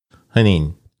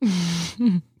Honey,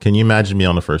 can you imagine me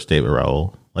on the first date with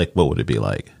Raul? Like, what would it be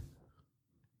like?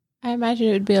 I imagine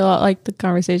it would be a lot like the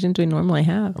conversations we normally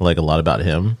have. Like a lot about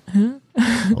him?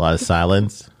 A lot of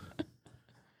silence?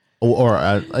 Or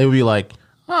it would be like,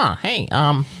 oh, hey,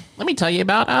 let me tell you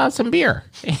about some beer.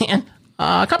 And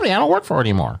a company I don't work for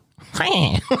anymore.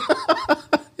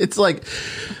 It's like,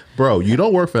 bro, you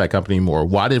don't work for that company anymore.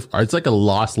 It's like a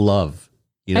lost love.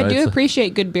 You know, I do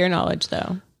appreciate good beer knowledge,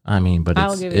 though. I mean, but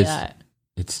I'll give you that.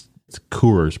 It's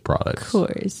Coors products.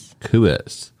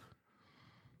 Coors.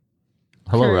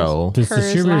 Hello, Raul. This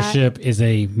distributorship is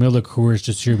a Miller Coors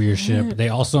distributorship. They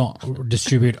also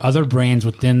distribute other brands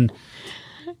within.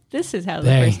 This is how the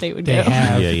first date would go.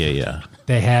 Yeah.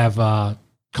 They have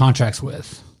contracts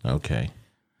with. Okay.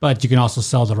 But you can also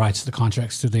sell the rights to the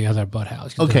contracts to the other Bud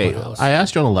House. Okay. I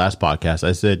asked you on the last podcast,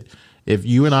 I said, if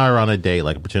you and I are on a date,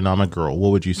 like pretend I'm a girl,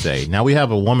 what would you say? Now we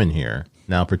have a woman here.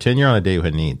 Now pretend you're on a date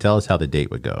with Haneen. Tell us how the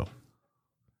date would go.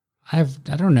 I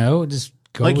don't know. Just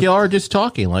go like y'all are just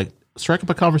talking. Like strike up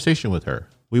a conversation with her.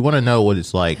 We want to know what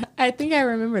it's like. I think I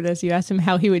remember this. You asked him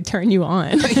how he would turn you on.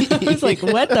 I was like,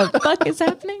 what the fuck is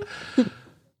happening?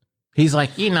 He's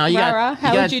like, you got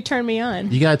how would you turn me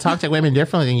on? You got to talk to women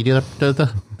differently than you do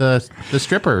the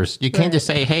strippers. You can't just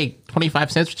say, hey,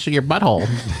 25 cents to your butthole.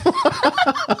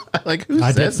 Like,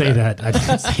 I did say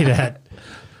that.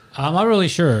 I'm not really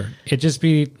sure. It'd just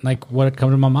be like what would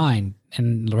come to my mind.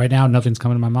 And right now, nothing's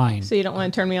coming to my mind. So you don't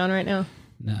want to turn me on right now?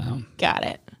 No. Got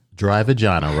it. Dry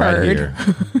vagina right here.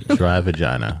 Dry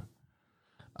vagina.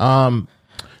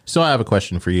 So I have a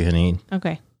question for you, Haneen.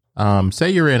 Okay. Say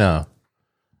you're in a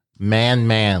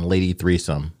man lady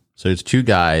threesome. So it's two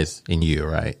guys and you,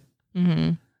 right?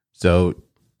 Mm-hmm. So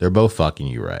they're both fucking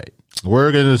you, right?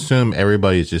 We're going to assume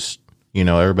everybody's just,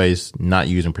 everybody's not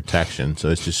using protection. So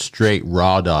it's just straight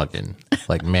raw dogging,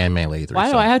 like man lady threesome.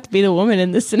 Why do I have to be the woman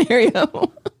in this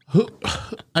scenario?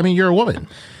 I mean, you're a woman.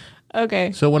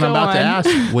 Okay. So what I'm about to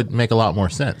ask would make a lot more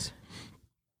sense.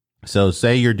 So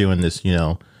say you're doing this,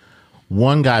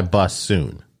 one guy busts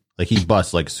soon. Like he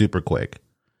busts like super quick.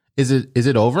 Is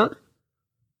it over?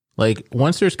 Like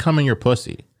once there's cum in your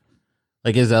pussy,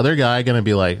 like is the other guy going to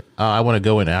be like, oh, I want to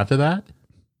go in after that?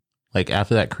 Like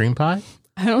after that cream pie?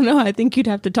 I don't know. I think you'd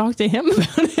have to talk to him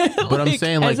about it. But I'm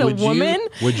saying, like, as a woman,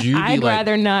 would you be I'd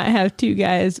rather not have two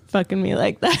guys fucking me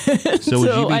like that.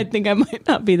 So I think I might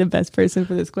not be the best person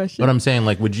for this question. But I'm saying,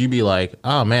 like, would you be like,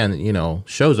 oh man,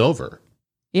 show's over?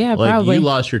 Yeah, like, probably. You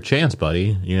lost your chance,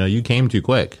 buddy. You came too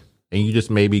quick, and you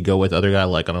just maybe go with other guy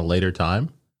like on a later time.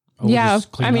 Yeah,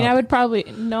 I mean, I'd probably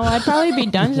be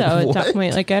done though at that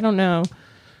point. Like, I don't know.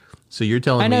 So you're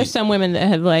telling me... I know some women that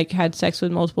have like had sex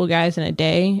with multiple guys in a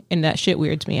day, and that shit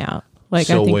weirds me out. Like,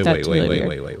 so I think that's really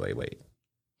weird. Wait.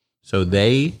 So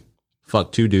they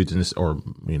fuck two dudes in this, or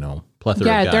plethora of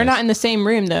guys. Yeah, they're not in the same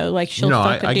room though. Like she'll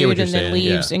fuck a dude and then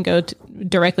leaves and go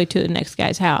directly to the next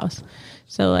guy's house.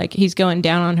 So like he's going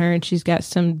down on her, and she's got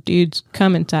some dudes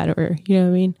come inside of her. You know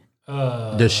what I mean?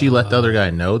 Does she let the other guy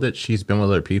know that she's been with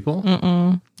other people?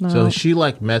 No. So she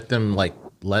like met them, like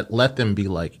let them be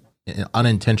like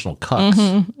unintentional cucks.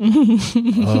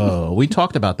 Mm-hmm. Oh, we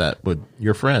talked about that with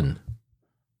your friend.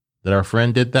 That our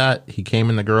friend did that. He came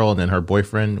in the girl, and then her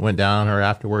boyfriend went down on her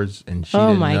afterwards, and she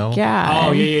didn't know. Oh my god!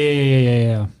 Oh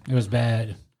yeah. It was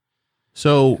bad.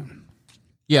 So,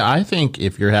 yeah, I think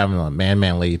if you're having a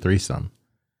man lady threesome,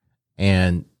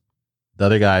 and the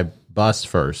other guy busts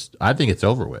first, I think it's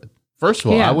over with. First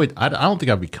of all, I don't think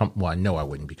I'd be comfortable. Well, I know I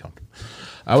wouldn't be comfortable.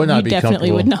 I would not be comfortable.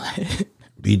 Definitely would not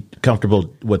be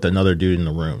comfortable with another dude in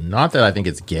the room. Not that I think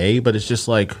it's gay, but it's just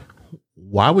like,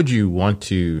 why would you want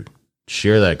to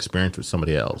share that experience with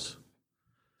somebody else?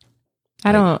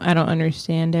 I don't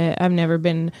understand it. I've never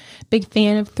been a big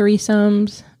fan of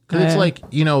threesomes. Because it's like,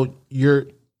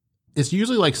 it's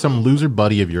usually like some loser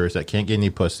buddy of yours that can't get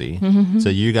any pussy. Mm-hmm. So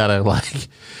you got to like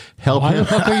help him. Why the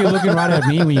fuck are you looking right at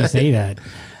me when you say that?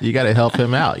 You got to help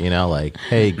him out, like,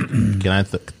 hey, can I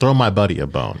throw my buddy a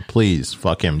bone? Please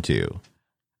fuck him too.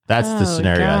 That's the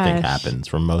scenario I think happens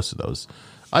for most of those.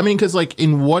 I mean, because like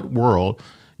in what world,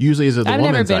 usually is it the woman's idea?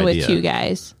 I've never been with two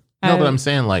guys. No, but I'm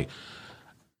saying like,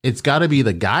 it's got to be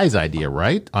the guy's idea,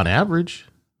 right? On average.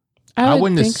 I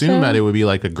wouldn't assume that it would be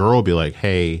like a girl would be like,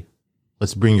 hey,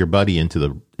 let's bring your buddy into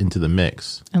the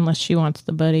mix. Unless she wants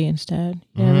the buddy instead.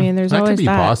 You know what I mean? There's always could be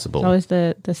possible. There's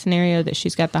always the scenario that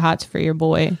she's got the hots for your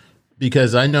boy.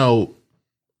 Because I know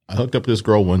I hooked up with this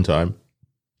girl one time.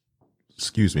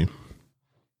 Excuse me.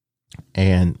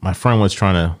 And my friend was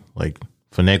trying to like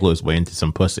finagle his way into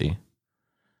some pussy.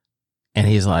 And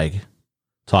he's like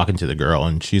talking to the girl,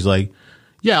 and she's like,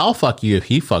 yeah, I'll fuck you if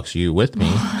he fucks you with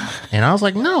me. And I was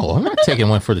like, no, I'm not taking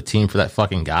one for the team for that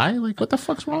fucking guy. Like, what the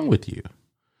fuck's wrong with you?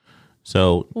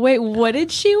 So wait, what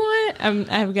did she want?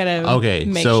 I've got to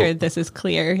make sure this is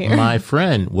clear here. My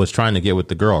friend was trying to get with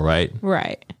the girl, right?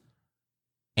 Right.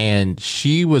 And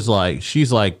she's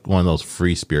like one of those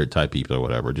free spirit type people or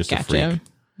whatever, just a freak.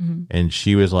 Mm-hmm. And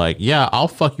she was like, yeah, I'll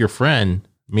fuck your friend,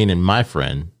 meaning my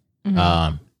friend,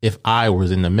 if I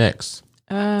was in the mix.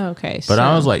 Oh, okay. But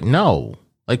I was like, no.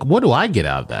 Like, what do I get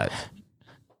out of that?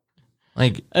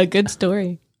 Like a good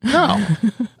story. No.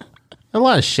 A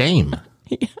lot of shame.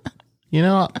 Yeah. You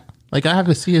know, like I have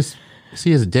to see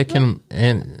his dick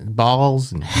and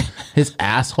balls and his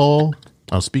asshole.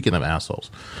 Oh, speaking of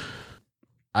assholes,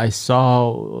 I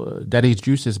saw Daddy's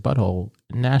Juice's butthole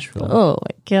in Nashville. Oh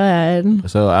my God.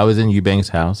 So I was in Eubank's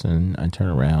house and I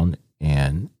turned around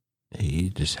and he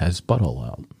just has his butthole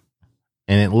out.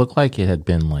 And it looked like it had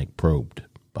been like probed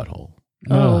butthole.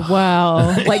 Oh,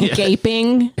 wow. Like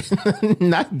gaping?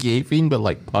 Not gaping, but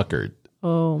like puckered.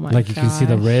 Oh my god. Like you can see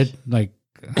the red, like,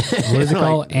 what is it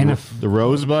called? The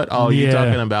rosebud? Oh, yeah. You're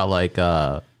talking about like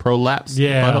prolapse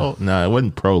butthole? No, it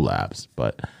wasn't prolapse,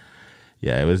 but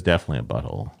yeah, it was definitely a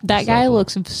butthole. That guy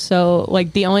looks so,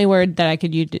 like, the only word that I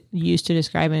could use to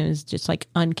describe him is just like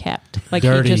unkept. Like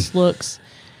dirty. He just looks.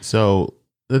 So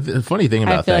the funny thing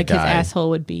about that guy, his asshole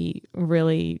would be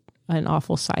really an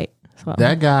awful sight. So.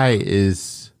 That guy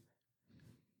he's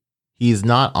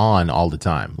not on all the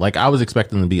time. Like I was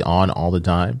expecting him to be on all the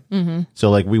time. Mm-hmm. So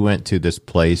like we went to this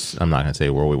place. I'm not going to say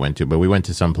where we went to, but we went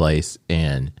to some place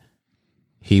and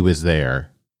he was there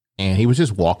and he was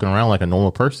just walking around like a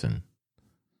normal person.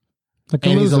 Like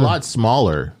and he's a lot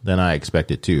smaller than I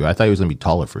expected too. I thought he was going to be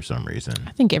taller for some reason.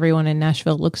 I think everyone in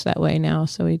Nashville looks that way now.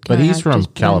 So but he's from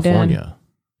California.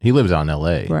 He lives out in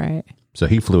LA. Right. So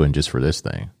he flew in just for this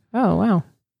thing. Oh, wow.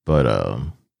 But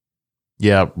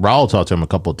yeah, Raul talked to him a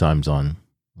couple of times on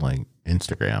like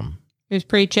Instagram. It was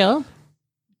pretty chill.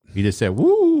 He just said,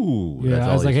 "Woo." Yeah,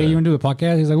 I was like, "Hey, you want to do a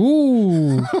podcast?" He's like,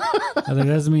 "Woo." I was like, "That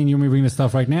doesn't mean you want me to bring the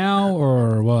stuff right now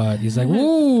or what?" He's like,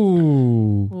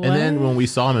 "Woo." What? And then when we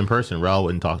saw him in person, Raul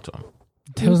wouldn't talk to him.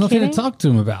 There was nothing to talk to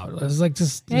him about. I was like,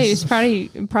 hey, he's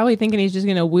probably thinking he's just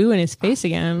gonna woo in his face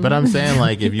again. But I'm saying,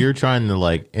 like, if you're trying to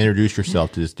like introduce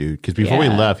yourself to this dude, because before we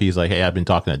left, he's like, "Hey, I've been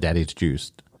talking to Daddy's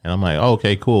Juice." And I'm like, oh,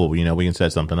 okay, cool. You know, we can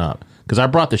set something up. Because I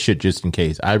brought the shit just in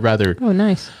case. I'd rather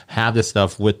have this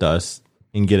stuff with us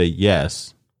and get a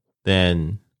yes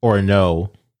or a no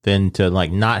than to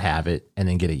like not have it and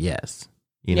then get a yes.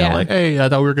 You know, like, hey, I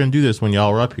thought we were going to do this when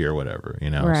y'all were up here or whatever, you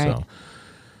know. Right. So,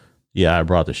 yeah, I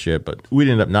brought the shit, but we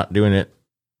ended up not doing it.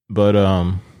 But,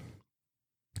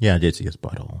 yeah, I did see his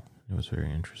butthole. It was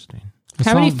very interesting.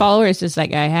 How many followers does that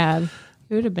guy have?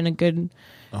 It would have been a good...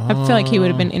 I feel like he would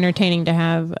have been entertaining to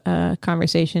have a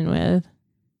conversation with.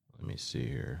 Let me see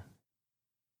here.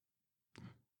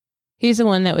 He's the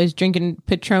one that was drinking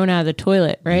Patron out of the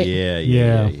toilet, right?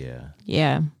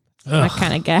 Yeah. My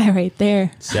kind of guy right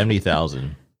there.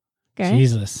 70,000. Okay.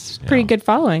 Jesus. Pretty good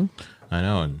following. I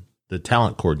know. And the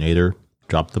talent coordinator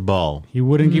dropped the ball. He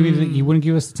wouldn't give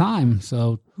us the time.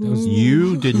 So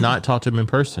you did not talk to him in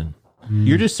person.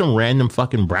 You're just some random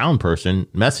fucking brown person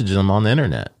messaging him on the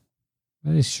internet.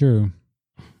 That is true.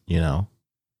 You know?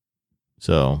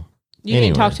 So. You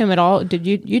didn't talk to him at all? Did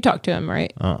you talk to him,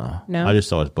 right? No? I just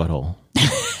saw his butthole.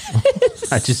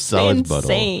 I just saw his butthole.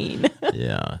 Insane.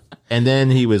 Yeah. And then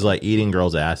he was like eating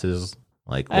girls' asses.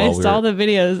 Like I saw the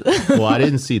videos. Well, I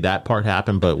didn't see that part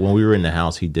happen, but when we were in the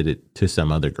house, he did it to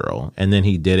some other girl. And then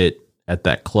he did it at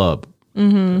that club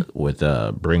with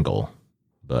Bringle.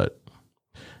 But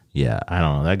yeah, I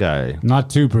don't know. That guy.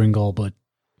 Not too Bringle, but.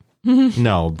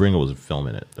 No, Bringle was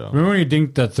filming it though. Remember when you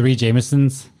dinked the 3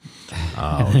 Jamesons?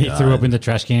 Oh, he threw up in the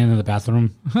trash can in the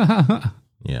bathroom.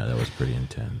 Yeah, that was pretty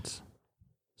intense.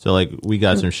 So like we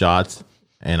got some shots,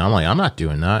 and I'm like, I'm not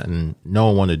doing that, and no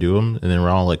one wanted to do them. And then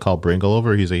Ron like called Bringle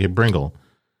over. He's like, hey Bringle,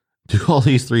 do all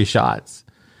these 3 shots.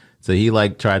 So he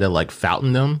like tried to like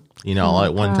fountain them, you know,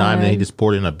 like one time, and then he just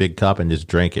poured it in a big cup and just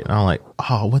drank it. And I'm like,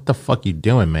 oh, what the fuck you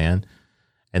doing, man?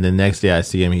 And the next day I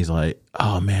see him, he's like,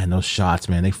 oh man, those shots,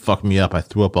 man, they fucked me up. I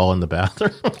threw up all in the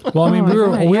bathroom. Well, I mean, we were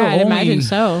I'd imagine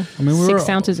so. I mean, 6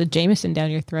 ounces of Jameson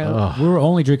down your throat. We were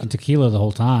only drinking tequila the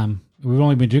whole time. We've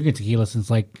only been drinking tequila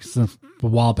since a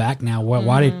while back now.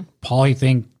 Why did Paulie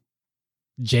think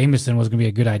Jameson was going to be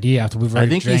a good idea after we've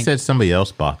already he said somebody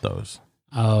else bought those.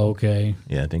 Oh, okay.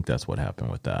 Yeah, I think that's what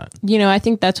happened with that. You know, I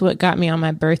think that's what got me on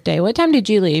my birthday. What time did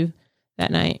you leave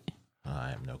that night?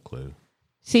 I have no clue.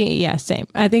 See, yeah, same.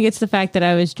 I think it's the fact that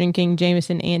I was drinking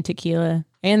Jameson and tequila,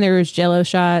 and there was Jello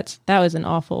shots. That was an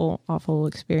awful, awful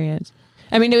experience.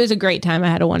 I mean, it was a great time. I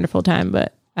had a wonderful time,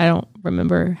 but I don't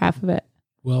remember half of it.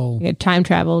 Well, I had time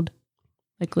traveled,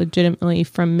 like legitimately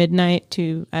from midnight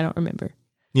to, I don't remember.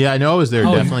 Yeah, I know I was there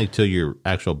definitely till your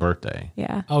actual birthday.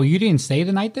 Yeah. Oh, you didn't stay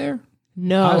the night there?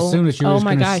 No. I assumed that you were oh just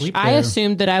my gonna gosh. sleep I there.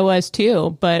 assumed that I was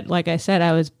too, but like I said,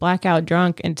 I was blackout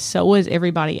drunk and so was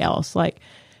everybody else. Like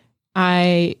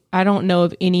I don't know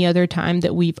of any other time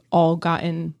that we've all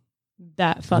gotten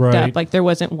that fucked up. Like there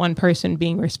wasn't one person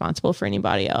being responsible for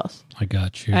anybody else. I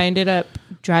got you. I ended up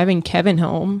driving Kevin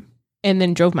home and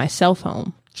then drove myself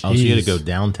home. Jeez. Oh, so you had to go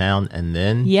downtown and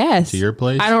then to your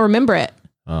place? I don't remember it.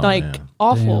 Man.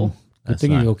 Awful. Damn. Good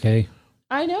thing you're okay.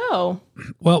 I know.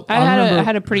 Well, I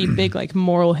had a pretty big like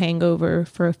moral hangover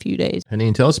for a few days.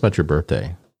 Janine, tell us about your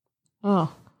birthday.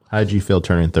 Oh. How did you feel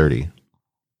turning 30?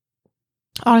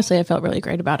 Honestly, I felt really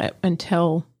great about it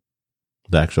until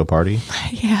the actual party.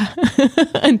 Yeah,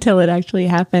 until it actually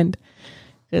happened,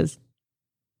 because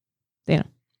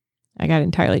I got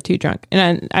entirely too drunk,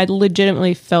 and I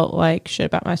legitimately felt like shit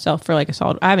about myself for like a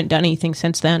solid. I haven't done anything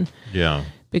since then. Yeah,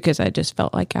 because I just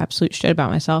felt like absolute shit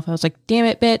about myself. I was like, "Damn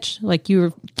it, bitch! Like you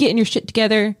were getting your shit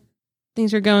together,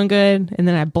 things were going good," and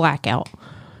then I black out.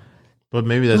 But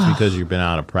maybe that's because you've been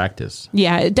out of practice.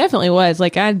 Yeah, it definitely was.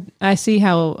 Like I see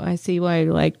why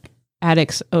like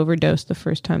addicts overdose the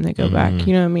first time they go back.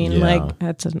 You know what I mean? Yeah. Like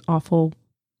that's an awful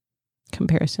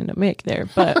comparison to make there,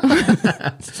 but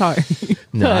sorry.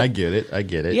 No, but, I get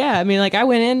it. Yeah, I mean, like I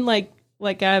went in like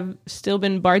I've still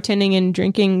been bartending and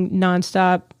drinking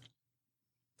nonstop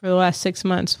for the last 6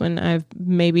 months when I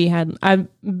haven't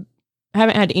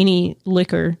had any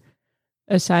liquor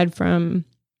aside from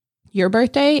your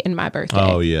birthday and my birthday.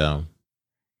 Oh yeah.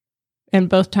 And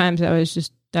both times that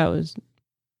was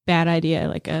bad idea,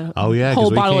 like a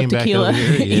whole bottle of tequila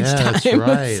each time. That's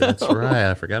right. So, that's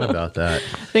right. I forgot about that.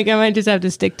 I think I might just have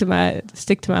to stick to my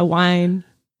wine.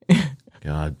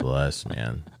 God bless,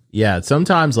 man. Yeah,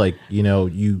 sometimes like,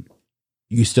 you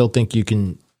still think you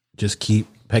can just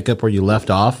pick up where you left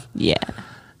off. Yeah.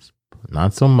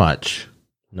 Not so much.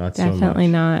 Definitely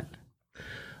not.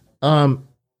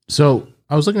 So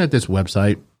I was looking at this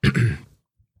website.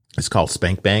 It's called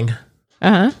Spank Bang.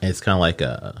 Uh-huh. And it's kind of like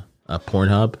a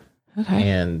Pornhub. Okay.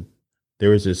 And there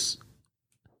was this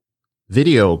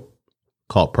video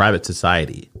called Private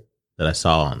Society that I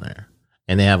saw on there.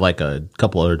 And they have like a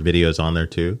couple other videos on there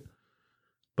too.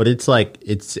 But it's like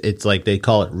it's like they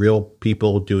call it real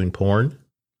people doing porn.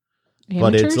 Amateurs?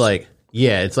 But it's like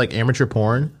it's like amateur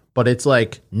porn, but it's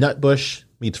like Nutbush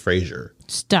meets Frasier.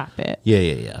 Stop it.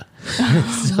 Yeah.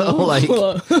 So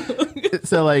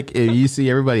like if you see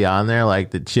everybody on there,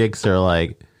 like the chicks are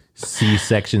like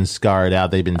C-section scarred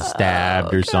out, they've been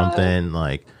stabbed or something,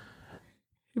 like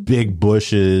big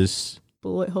bushes,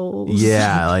 bullet holes.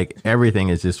 Yeah, like everything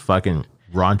is just fucking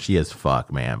raunchy as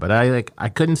fuck, man. But I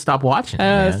couldn't stop watching it,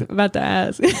 I was about to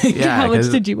ask. Yeah, how much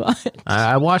did you watch?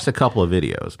 I watched a couple of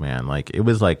videos, man. Like it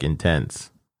was like intense.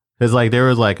 Cause like there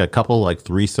was like a couple like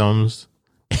threesomes.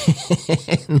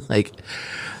 And like,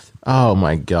 oh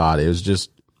my God, it's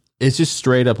just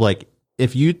straight up like,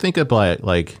 if you think about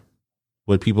like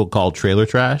what people call trailer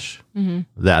trash,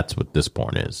 that's what this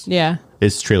porn is. Yeah.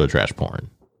 It's trailer trash porn.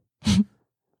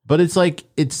 But it's like,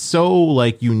 it's so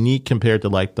like unique compared to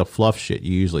like the fluff shit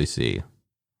you usually see.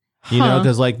 You know,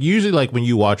 because like usually like when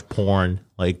you watch porn,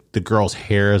 like the girl's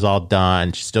hair is all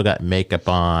done, she's still got makeup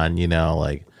on,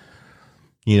 like,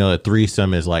 a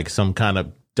threesome is like some kind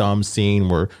of dumb scene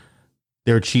where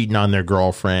they're cheating on their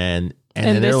girlfriend.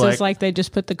 And this is like they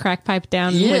just put the crack pipe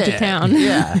down and went to town.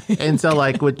 Yeah. And so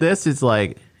like with this, it's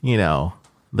like,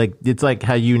 like it's like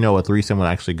how a threesome would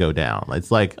actually go down.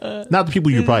 It's like not the people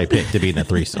you probably pick to be in a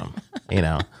threesome,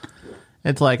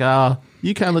 It's like,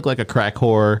 you kind of look like a crack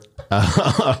whore.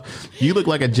 You look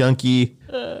like a junkie.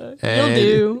 You'll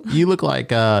do. You look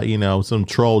like some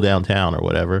troll downtown or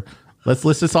whatever. Let's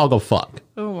just all go fuck.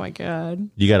 Oh my God.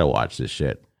 You got to watch this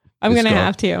shit. I'm going to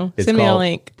have to. Send me a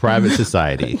link. Private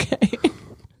Society.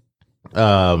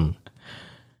 Okay.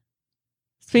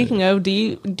 Speaking of, do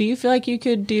you feel like you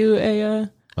could do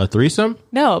a threesome?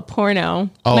 No, a porno.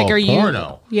 Oh, like,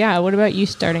 porno. Yeah. What about you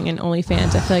starting an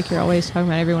OnlyFans? I feel like you're always talking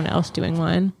about everyone else doing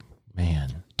one.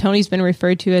 Man. Tony's been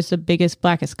referred to as the biggest,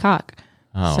 blackest cock.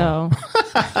 Oh. So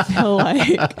I feel like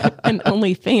an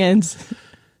OnlyFans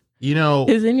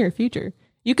is in your future.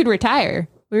 You could retire.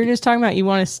 We were just talking about you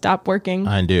want to stop working.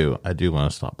 I do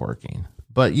want to stop working.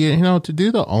 But to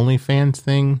do the OnlyFans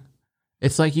thing,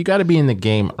 it's like you got to be in the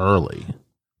game early.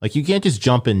 Like you can't just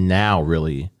jump in now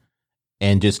really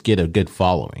and just get a good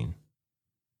following.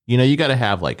 You got to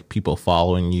have like people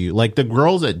following you. Like the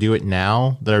girls that do it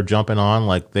now that are jumping on,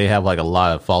 like they have like a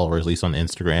lot of followers, at least on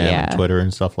Instagram and Twitter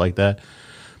and stuff like that.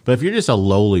 But if you're just a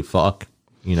lowly fuck,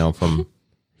 from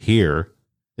here,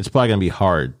 it's probably going to be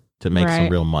hard to make some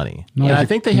Right. real money. No, and if I you-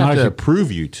 think they not have if to you-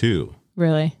 approve you too.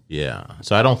 Really? Yeah.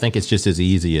 So I don't think it's just as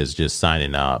easy as just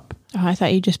signing up. Oh, I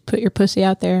thought you just put your pussy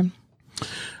out there.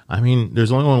 I mean,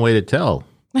 there's only one way to tell.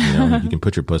 You know, you can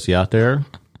put your pussy out there.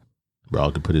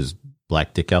 Raul could put his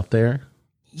black dick out there.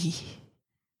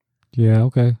 Yeah,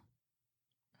 okay.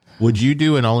 Would you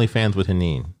do an OnlyFans with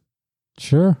Haneen?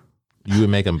 Sure. You would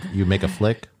make a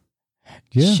flick?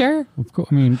 Yeah. Sure. Of course.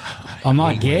 I mean, I'm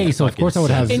not gay, so of course I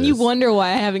would have. And you This. wonder why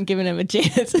I haven't given him a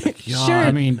chance. Sure.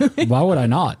 I mean, why would I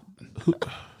not? What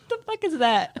the fuck is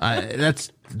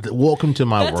that? Welcome to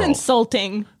my That's world.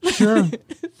 insulting. Sure.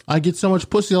 I get so much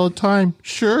pussy all the time.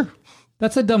 Sure.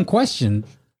 That's a dumb question.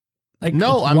 Like,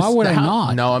 No, why would I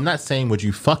not? No, I'm not saying would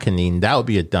you fuck Haneen. That would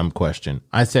be a dumb question.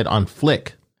 I said on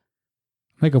Flick.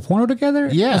 Make a porno together?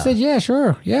 Yeah. I said, yeah,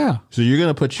 sure. Yeah. So you're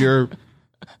gonna put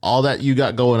all that you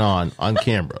got going on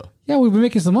camera. Yeah, we've been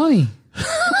making some money.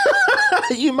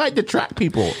 You might detract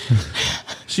people.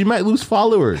 She might lose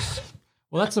followers.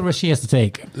 Well, that's the risk she has to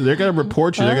take. They're gonna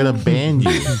report you. They're gonna ban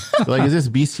you. Like, is this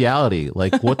bestiality?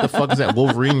 Like, what the fuck is that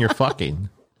Wolverine you're fucking?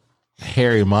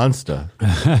 Hairy monster.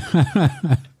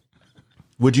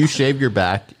 Would you shave your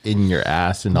back and your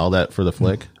ass and all that for the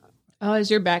flick? Oh,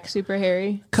 is your back super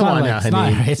hairy? Come on now, it's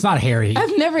not, Haneen. it's not hairy.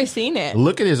 I've never seen it.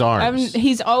 Look at his arms.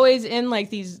 He's always in like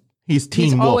these. He's He's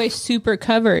Teen Wolf. always super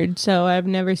covered, so I've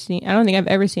never seen. I don't think I've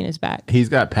ever seen his back. He's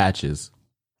got patches.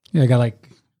 Yeah, I got like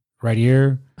right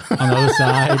here on the other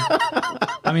side.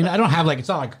 I mean, I don't have like, it's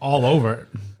not like all over.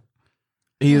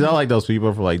 He's not like those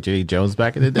people from like Jenny Jones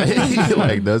back in the day,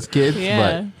 like those kids.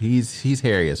 Yeah. But he's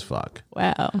hairy as fuck.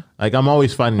 Wow. Like, I'm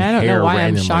always finding I don't hair know why I'm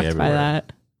randomly shocked everywhere. by that.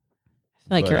 I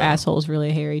feel like But, your asshole's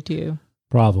really hairy too.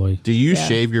 Probably. Do you Yeah.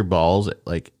 shave your balls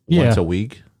like Yeah. once a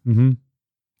week? Mm-hmm.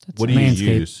 That's What do you Manscaped.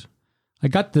 use? I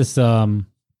got this, like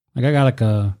I got like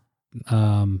a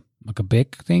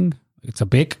Bic thing. It's a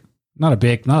Bic. Not a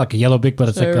Bic, not like a yellow Bic, but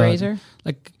it's So like a razor?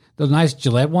 like those nice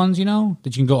Gillette ones, you know,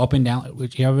 that you can go up and down,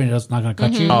 which you have, and it's not going to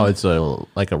cut you. Oh, it's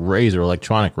like a razor,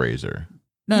 electronic razor.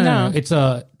 No. It's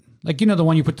a, like, you know, the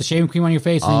one you put the shaving cream on your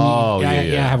face. And Oh, yeah,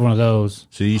 yeah. I have one of those.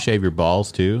 So you shave your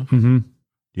balls too? Mm-hmm. Do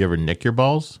you ever nick your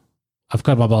balls? I've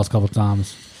cut my balls a couple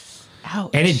times.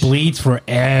 Ouch. And it bleeds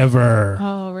forever.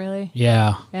 Oh, really?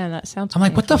 Yeah. Man, that sounds. I'm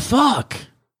like, what the fuck?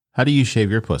 How do you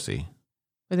shave your pussy?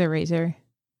 With a razor,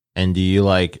 And do you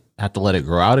like have to let it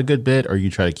grow out a good bit, or you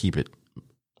try to keep it?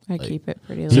 I keep it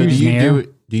pretty So low. use do you hair? do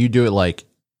it? Do you do it like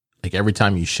every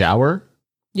time you shower?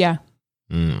 Yeah,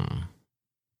 Mm.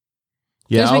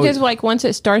 Yeah, just I would- because like once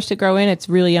it starts to grow in, it's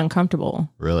really uncomfortable.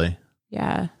 really.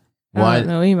 Yeah, I Why? don't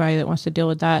know anybody that wants to deal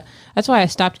with that. That's why I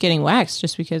stopped getting waxed,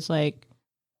 just because like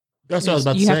That's what I was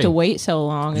about to you say. have to wait so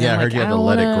long. And Yeah, I'm I heard like, you had to don't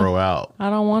let it wanna- grow out. I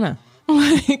don't want to.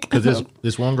 Like, Because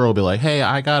this one girl will be like, "Hey,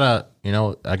 I got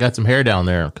some hair down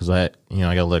there because I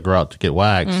gotta let it grow out to get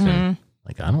waxed." Mm-hmm. And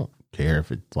like, I don't care if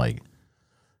it's like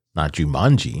not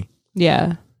Jumanji.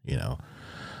 yeah, You know,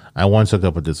 I once hooked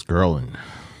up with this girl and it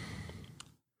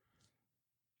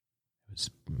was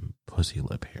pussy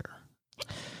lip hair.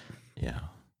 Yeah,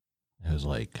 it was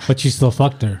like But you still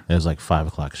fucked her. 5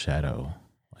 o'clock shadow.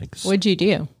 Like, what'd you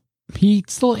do? He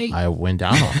still ate. I went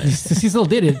down on He it. still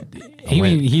did it. I went-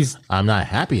 mean, he's, I'm not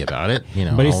happy about it. You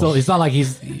know, but he's still, it's not like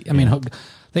he's, I mean,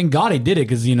 thank God he did it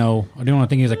because, you know, I didn't want to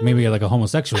think he was like maybe like a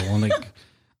homosexual. And like,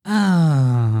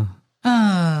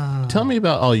 Tell me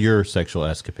about all your sexual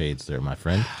escapades, there, my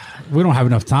friend. we don't have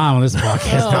enough time on this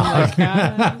podcast. Oh my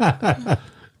god!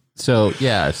 So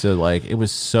yeah, so like it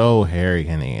was so hairy,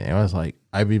 Henny. And it was like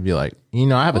I'd be like, I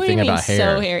have a What do thing you mean about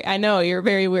hair. so hairy? I know you're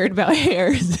very weird about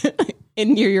hairs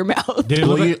in near your mouth. Did it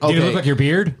Well, look like, did it okay. look like your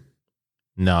beard?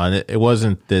 No, and it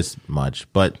wasn't this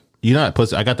much, but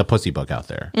pussy. I got the pussy book out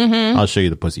there. Mm-hmm. I'll show you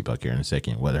the pussy book here in a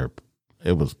second. Whether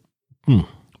it was, it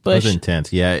Bush. was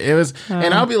intense. Yeah, it was.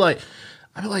 And I'll be like,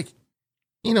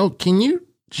 can you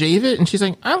shave it? And she's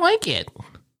like, I like it.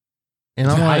 And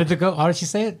I'm How like, did it go? How did she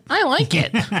say it? I like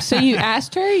it. So you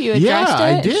asked her? You addressed Yeah, I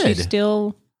it? did. She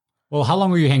still. Well, how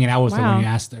long were you hanging out with her Wow. when you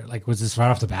asked her? Like, was this right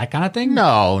off the bat kind of thing?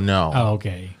 No. Oh,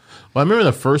 okay. Well, I remember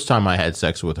the first time I had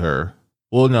sex with her.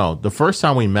 Well, no, the first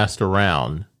time we messed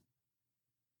around,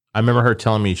 I remember her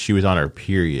telling me she was on her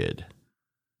period.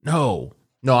 No,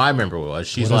 I remember what it was.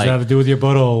 She's What does that have like, to do with your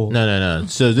butthole? no.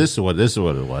 So this is what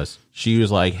it was. She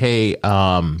was like, hey,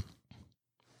 I'm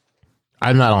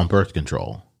not on birth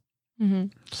control.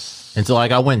 And so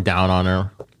like I went down on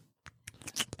her,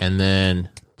 and then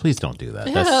please don't do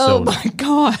that. That's Oh so. my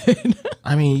god!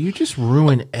 I mean, you just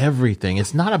ruin everything.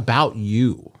 It's not about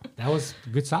you. That was a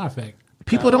good sound effect.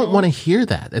 People don't want to hear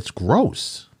that. It's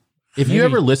gross. If you Maybe.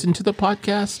 ever listen to the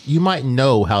podcast, you might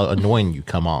know how annoying you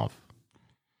come off.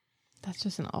 That's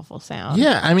just an awful sound.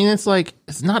 Yeah, I mean, it's like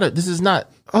this is not.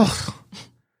 Oh,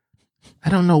 I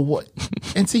don't know what.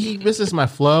 And see, he misses my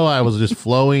flow. I was just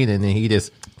flowing, and then he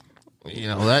just,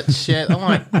 that shit. I'm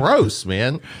like, gross,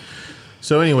 man.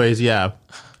 So, anyways, yeah.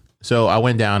 So I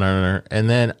went down on her, and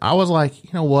then I was like, you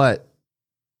know what?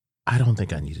 I don't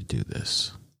think I need to do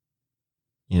this.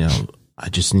 I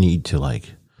just need to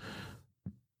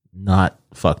not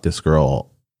fuck this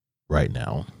girl right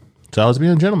now. So I was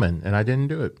being a gentleman, and I didn't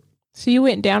do it. So you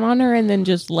went down on her and then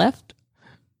just left?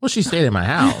 Well, she stayed in my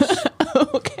house.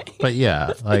 Okay. But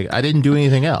yeah, I didn't do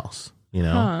anything else,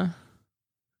 Huh.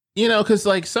 Because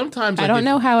sometimes I don't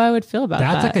know how I would feel about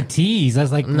That's that. like a tease.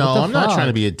 That's like, No, what the I'm not fuck? trying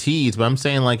to be a tease, but I'm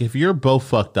saying if you're both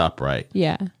fucked up, right?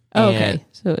 Yeah. Oh, okay. And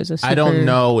So it was a super... I don't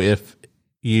know if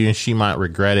she might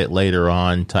regret it later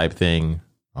on type thing,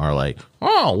 or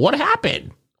oh, what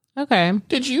happened? Okay.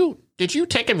 Did you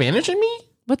take advantage of me?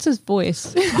 What's his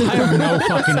voice? I have no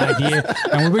fucking idea.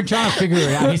 And we've been trying to figure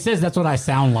it out. He says that's what I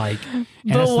sound like. And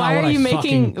But that's why not what are you I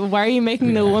making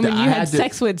fucking- the woman you I had had to-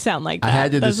 sex with sound like that? I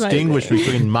had to That's my distinguish thing.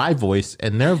 between my voice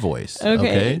and their voice.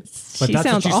 Okay. But She that's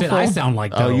sounds what you awful. said I sound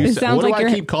like, though. Oh, you It said- sounds what do like I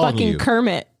you're keep calling fucking you?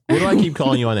 Kermit. What do I keep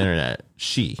calling you on the internet?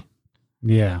 She.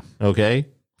 Yeah. Okay.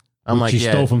 I'm like, She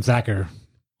yeah. stole from Thacker.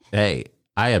 Hey,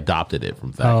 I adopted it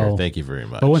from Thacker. Oh. Thank you very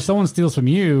much. But when someone steals from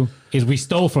you, is we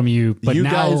stole from you. But you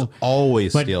now, guys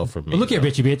always but- steal from me. But look here, though.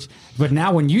 bitchy bitch. But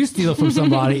now when you steal from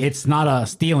somebody, it's not a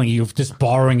stealing. You're just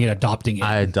borrowing it, adopting it.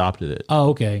 I adopted it. Oh,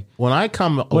 okay. When I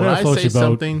else floats say your boat?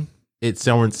 something, it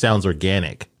sounds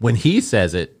organic. When he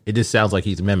says it, it just sounds like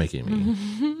he's mimicking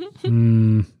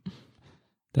me.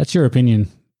 That's your opinion.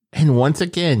 And once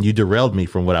again, you derailed me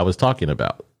from what I was talking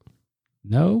about.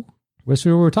 No? What's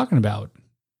what we were talking about?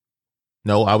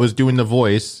 No, I was doing the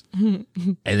voice, and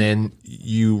then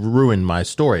you ruined my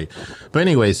story. But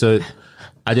anyway, so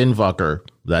I didn't fuck her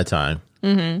that time.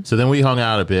 Mm-hmm. So then we hung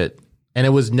out a bit, and it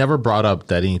was never brought up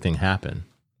that anything happened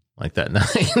like that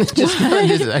night. just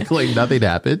acting like nothing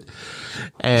happened.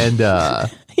 And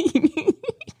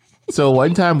so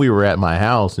one time we were at my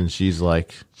house, and she's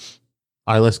like,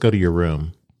 all right, let's go to your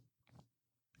room.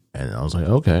 And I was like,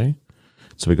 okay.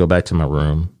 So we go back to my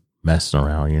room, messing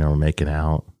around, making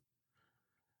out.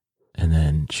 And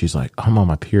then she's like, I'm on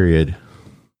my period.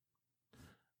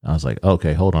 I was like,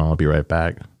 okay, hold on. I'll be right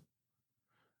back.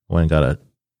 Went and got a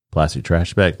plastic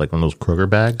trash bag, like one of those Kroger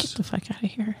bags. Get the fuck out of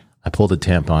here. I pulled a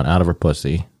tampon out of her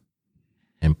pussy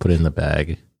and put it in the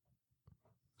bag,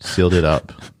 sealed it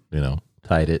up,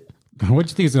 tied it. What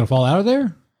do you think is going to fall out of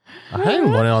there? I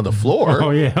didn't want it on the floor. Oh,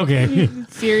 yeah. Okay.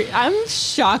 I'm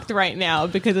shocked right now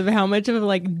because of how much of a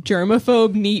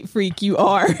germaphobe neat freak you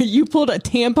are. You pulled a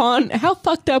tampon. How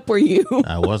fucked up were you?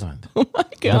 I wasn't. Oh my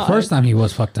god! The first time he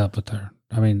was fucked up with her.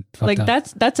 I mean, fucked up.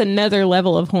 that's another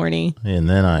level of horny. And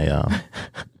then I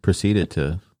proceeded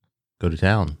to go to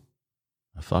town.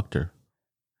 I fucked her.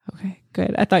 Okay,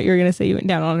 good. I thought you were gonna say you went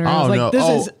down on her. I Oh, was like, no. this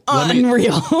Oh, is let me-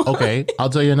 unreal. Okay, I'll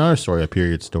tell you another story, a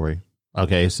period story.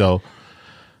 Okay, so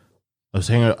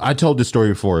I told this story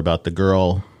before about the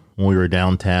girl when we were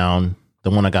downtown, the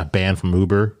one that got banned from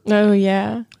Uber. Oh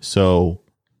yeah. So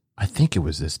I think it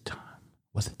was this time.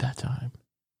 Was it that time?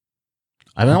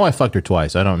 I know I fucked her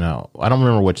twice. I don't know. I don't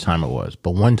remember which time it was,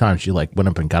 but one time she went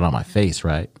up and got on my face,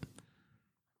 right?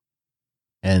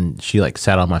 And she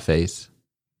sat on my face.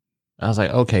 I was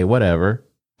like, okay, whatever.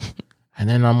 And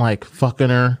then I'm fucking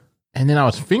her. And then I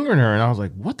was fingering her and I was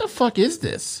like, what the fuck is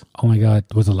this? Oh, my God.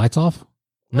 Was the lights off?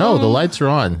 No, the lights are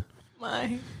on.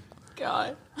 My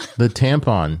god. The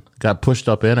tampon got pushed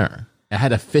up in her. I had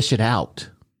to fish it out.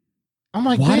 I'm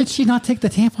like, Why did bitch. she not take the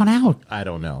tampon out? I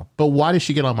don't know. But why did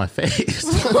she get on my face?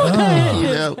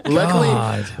 Oh,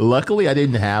 God. Luckily, I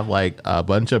didn't have a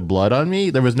bunch of blood on me.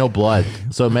 There was no blood.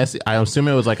 So messy. I assume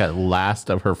it was a last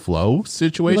of her flow You're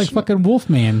situation. like fucking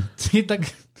Wolfman.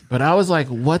 Like, But I was like,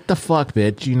 what the fuck,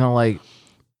 bitch?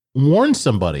 Warn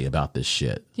somebody about this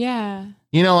shit. Yeah.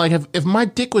 If my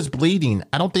dick was bleeding,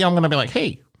 I don't think I'm going to be like,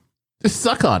 hey, just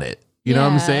suck on it. You know what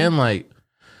I'm Yeah. saying?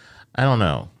 I don't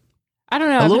know. I don't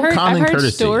know. A little I've common heard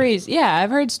courtesy. stories. Yeah,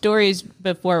 I've heard stories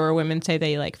before where women say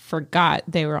they forgot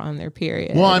they were on their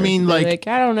period. Well, I Or mean, they're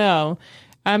I don't know.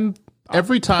 I'm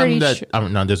Every time pretty that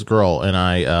sure- this girl and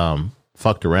I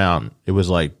fucked around, it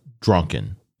was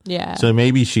drunken. yeah. So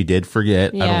maybe she did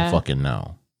forget. I Yeah. don't fucking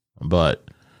know. But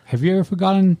have you ever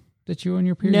forgotten that you were on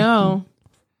your period? no.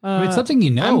 I mean, it's something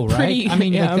you know, I'm pretty- right? I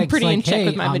mean, yeah, I'm that's pretty in check hey,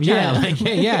 with my Yeah,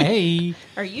 vagina. hey.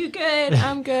 Are you good?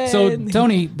 I'm good. So,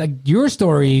 Tony, your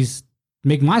stories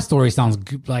make my story sounds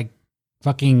like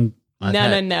fucking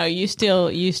No. You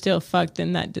still fucked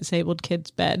in that disabled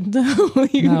kid's bed.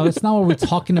 No, it's not what we're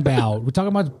talking about. We're talking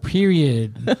about the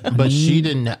period. But she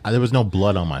didn't. There was no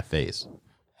blood on my face.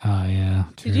 Oh yeah.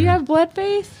 True. Did you have blood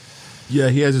face? Yeah,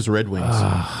 he has his Red Wings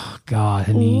Oh God,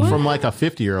 honey. from like a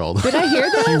 50-year-old. Did I hear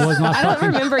this? She was not I don't fucking-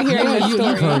 remember hearing Yeah, this you've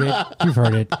story. heard it. You've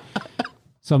heard it.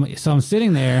 So I'm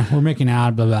sitting there. We're making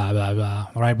out. Blah blah blah blah.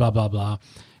 Right. Blah blah blah.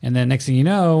 And then next thing you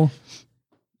know,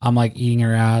 I'm like eating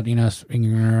her out. Eating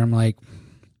her. I'm like,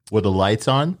 With the lights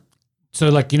on. so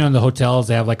like in the hotels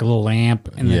they have like a little lamp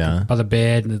and Yeah. by the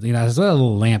bed. There's a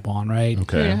little lamp on, right?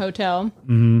 You're in a Okay. hotel.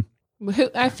 Mm-hmm.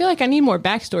 I feel like I need more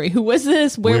backstory. Who was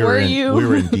this? Where were you? We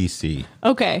were in D.C.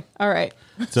 Okay. All right.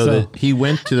 So he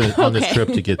went on this Okay. trip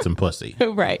to get some pussy.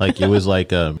 Right. Like it was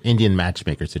like a Indian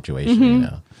matchmaker situation, Mm-hmm. you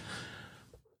know.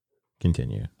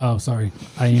 Continue. Oh, sorry.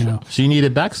 She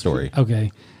needed backstory.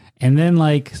 Okay. And then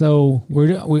so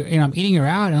I'm eating her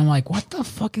out, and I'm like, what the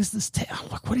fuck is this? I'm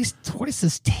like, what is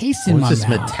this taste in What's my this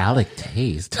mouth? metallic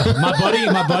taste?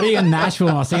 My buddy in Nashville,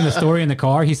 when I was saying the story in the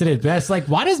car, he said it best. Like,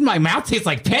 why does my mouth taste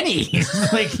like pennies?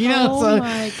 Oh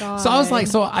my God. So I was like,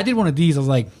 so I did one of these. I was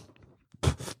like,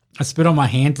 I spit on my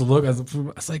hand to look. I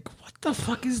was like, what the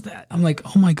fuck is that? I'm like,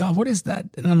 oh my God, what is that?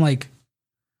 And I'm like,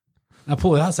 I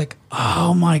pull it out. I was like,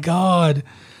 oh my God.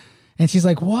 And she's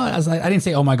like, what? I was like, I didn't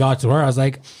say, oh my God, to her. I was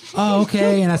like, oh,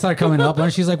 okay. And I started coming up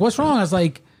and she's like, what's wrong? I was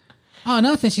like, oh,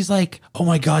 nothing. She's like, oh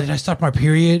my God, did I start my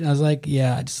period? And I was like,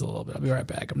 yeah, just a little bit. I'll be right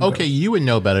back. Okay, you would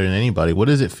know better than anybody. What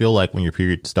does it feel like when your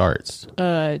period starts?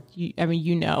 Does it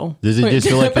Does it just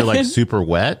feel like you're like super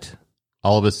wet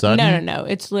all of a sudden? No.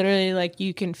 It's literally like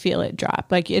you can feel it drop.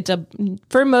 Like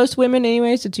for most women,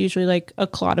 anyways, it's usually like a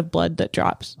clot of blood that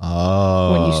drops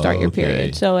Oh, when you start your okay.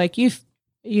 period. So like you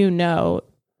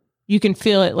can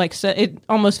feel it. Like so it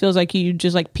almost feels like you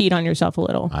just like peed on yourself a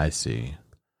little. I see.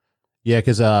 Yeah,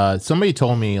 because somebody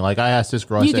told me, like, I asked this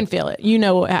girl, You can feel it. You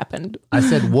know what happened. I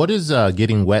said, what does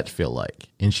getting wet feel like?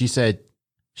 And she said,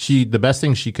 the best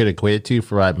thing she could equate it to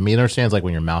for me to understand is like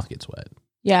when your mouth gets wet.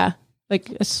 Yeah, like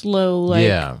a slow, like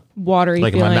Yeah. watery.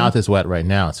 Like feeling. my mouth is wet right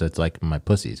now, so it's like my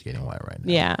pussy's getting wet right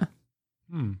now. Yeah.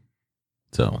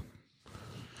 So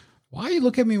Why you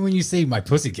look at me when you say my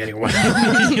pussy getting wet?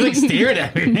 You like stared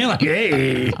at me. You're like,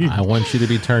 hey. I want you to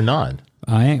be turned on.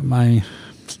 I ain't my.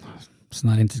 It's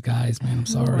not into guys, man. I'm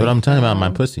sorry. But I'm talking about my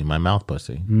pussy, my mouth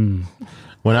pussy.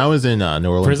 When I was in New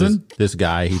Orleans, Prison? this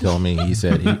guy, he told me, he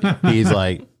said, he's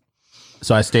like,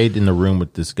 so I stayed in the room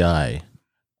with this guy,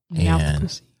 Mouth and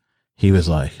pussy. he was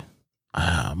like,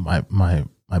 my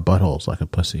butthole's like a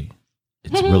pussy.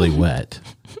 It's really wet.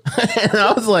 And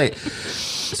I was like,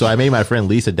 so I made my friend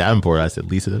Lisa Davenport. I said,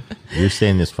 Lisa, you're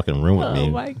staying in this fucking room with Oh me.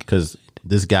 my God. Because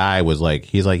this guy was like,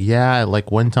 he's like, yeah,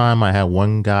 like one time I had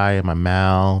one guy in my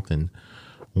mouth and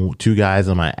two guys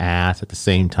on my ass at the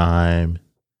same time.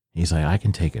 He's like, I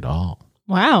can take it all.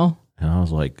 Wow, And I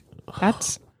was like,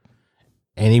 that's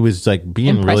and he was like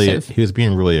being Impressive. he was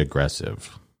being really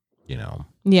aggressive, you know.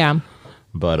 yeah.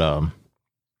 But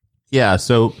yeah,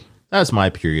 so that's my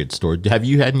period story. Have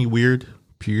you had any weird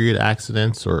period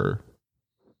accidents or?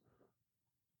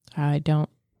 I don't.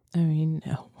 I mean,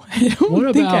 no. I don't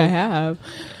What think I about- have.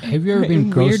 Have you ever been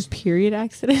Weird gross? period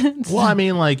accidents? Well, I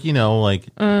mean, like, you know, like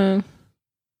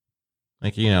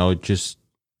you know, it just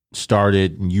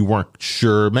started and you weren't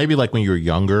sure. Maybe like when you were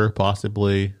younger,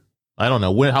 possibly. I don't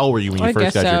know. How old were you when you I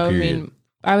first guess got so. your I period? mean,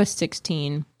 I was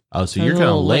 16. Oh, so I was you're a kind of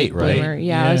little late, right? bloomer.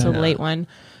 Yeah, I was a Yeah. late one.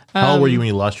 How old were you when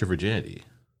you lost your virginity?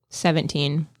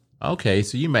 17. Okay,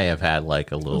 so you may have had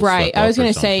like a little Right. slip I was up or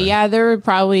going to say, something, yeah, there were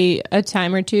probably a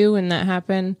time or two when that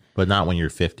happened. but not when you're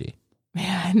 50.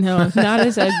 Yeah, no, not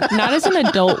as an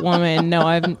adult woman. No,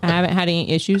 I haven't had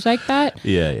any issues like that.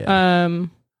 Yeah, yeah.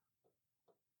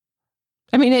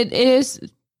 I mean, it is.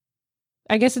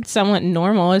 I guess it's somewhat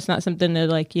normal. It's not something to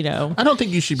like, you know, I don't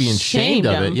think you should be ashamed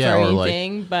of it. Yeah, or or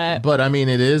anything. like, but I mean,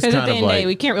 it is because at kind the of end of the like day,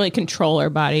 we can't really control our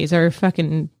bodies or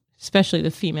fucking, especially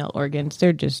the female organs.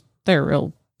 They're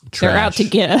real. They're out to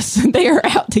trash. get us. They are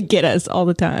out to get us all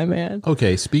the time, man.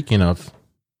 Okay, speaking of,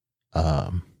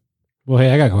 Well,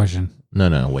 hey, I got a question.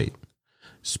 no, wait.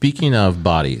 Speaking of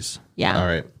bodies, Yeah. all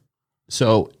right.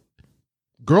 So,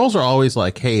 girls are always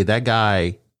like, "Hey, that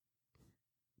guy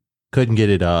couldn't get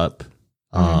it up.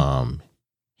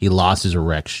 He lost his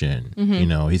erection. You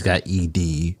know, he's got ED.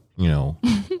 You know,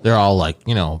 they're all like,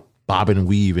 you know, bob and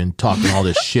weave and talking all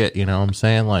this shit. You know what I'm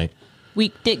saying? Like,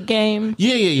 Weak dick game.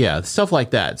 yeah, stuff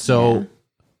like that. So,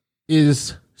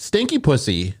 is stinky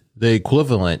pussy the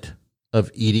equivalent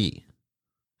of ED?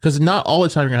 Because not all the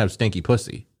time you're gonna have stinky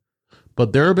pussy,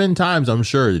 but there have been times I'm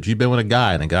sure that you've been with a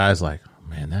guy and a guy's like, oh,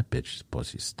 man, that bitch's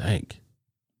pussy stank.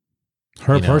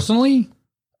 Her You know. personally?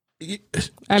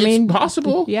 I mean,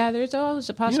 possible. Yeah, there's always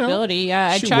a possibility. Yeah,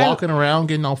 I She try. walking around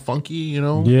getting all funky,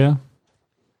 Yeah.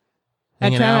 I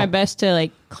hanging try my out. best to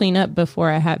like clean up before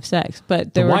I have sex,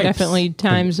 but there The were wipes. definitely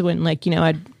times when like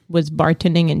I was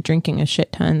bartending and drinking a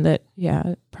shit ton that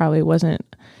it probably wasn't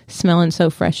smelling so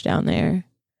fresh down there.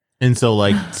 And so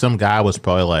like some guy was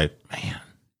probably like, man,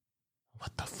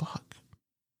 what the fuck?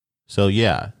 So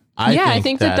yeah. I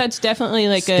think that that's definitely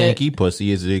like stinky pussy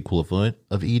is the equivalent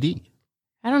of ED.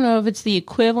 I don't know if it's the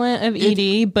equivalent of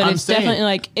ED, but I'm it's saying- definitely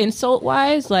like insult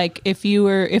wise. Like if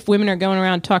women are going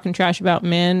around talking trash about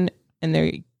men and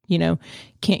they're,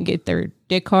 can't get their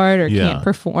dick hard or Yeah. can't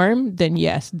perform, then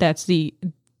yes, that's the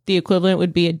equivalent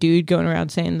would be a dude going around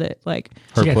saying that like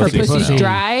Her Yeah, her pussy pussy's smells.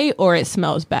 dry or it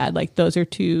smells bad. Like those are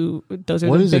What the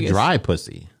is a biggest. dry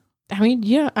pussy? I mean,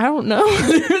 yeah, I don't know.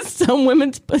 Some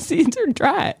women's pussies are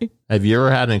dry. Have you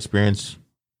ever had an experience,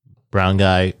 brown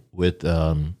guy, with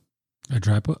A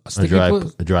dry pussy.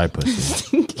 a dry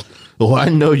pussy? Well, I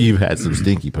know you've had some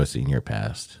stinky pussy in your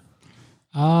past.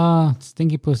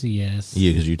 Stinky pussy, yes.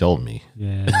 Yeah, because you told me.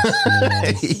 Yes,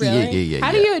 yes. Really?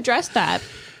 How do you address that?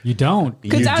 You don't.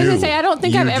 Because I was gonna say I don't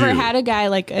think You I've ever do. had a guy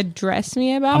like address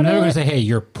me about I'm never it. going to say, hey,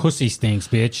 your pussy stinks,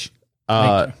 bitch.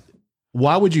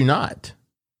 Why would you not?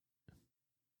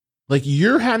 Like,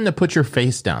 you're having to put your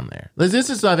face down there. This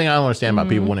is something I don't understand about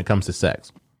people when it comes to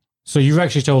sex. So you've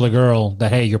actually told a girl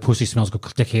that, hey, your pussy smells, go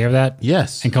take care of that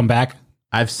Yes. and come back?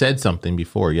 I've said something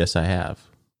before. Yes, I have.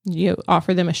 You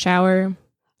offer them a shower,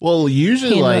 Well,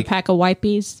 usually hand them a like pack of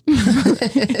wipies.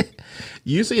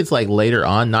 usually it's like later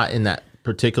on, not in that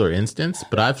particular instance,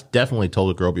 but I've definitely told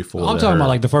a girl before. I'm that talking her- about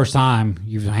like the first time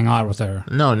you hang out with her.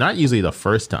 No, not usually the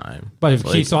first time. But if it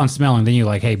Like- keeps on smelling, then you're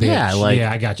like, hey, bitch. Yeah, like-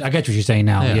 I got you. I got what you're saying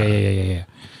now. Yeah. Yeah.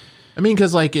 I mean,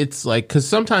 because like it's like because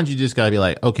sometimes you just gotta be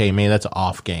like, okay, man, that's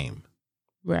off game.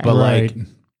 Right. But Right. like,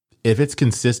 if it's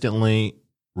consistently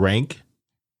rank,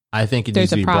 I think it needs There's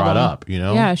to a be brought problem. up. You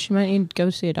know, Yeah, she might need to go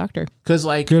see a doctor. because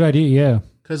like Good idea, yeah.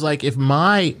 Because like if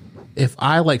I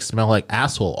like smell like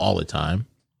asshole all the time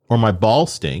or my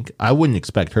balls stink, I wouldn't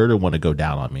expect her to want to go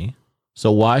down on me.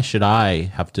 So why should I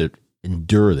have to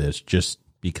endure this just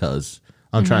because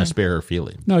I'm trying to spare her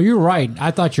feeling? No, you're right.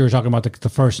 I thought you were talking about the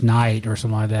first night or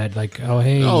something like that. Like, oh,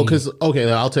 hey. Oh, because okay,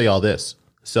 then I'll tell you all this.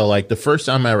 So like the first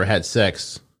time I ever had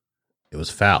sex, it was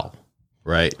foul,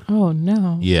 right? Oh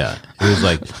no. Yeah, it was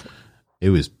like it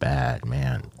was bad,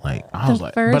 man. Like I was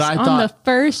like, but I on thought the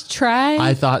first try.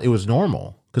 I thought it was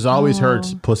normal because I always heard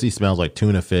pussy smells like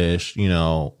tuna fish,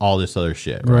 all this other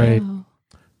shit. Right. Oh.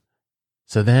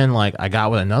 So then, like, I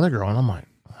got with another girl, and I'm like,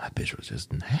 that bitch was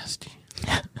just nasty.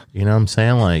 You know what I'm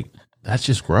saying? Like, that's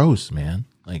just gross, man.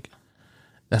 Like,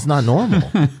 that's not normal.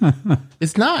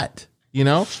 It's not,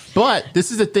 But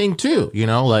this is a thing, too,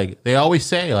 Like, they always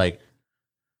say, like,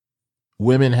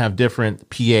 women have different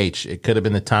pH. It could have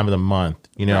been the time of the month,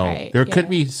 Right, There could yeah.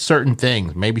 be certain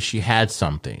things. Maybe she had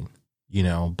something,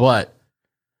 But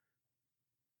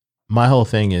my whole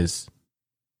thing is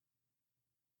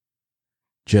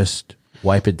just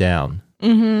wipe it down,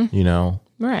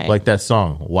 Mm-hmm. Right. like that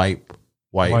song, wipe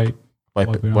Wipe it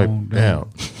it on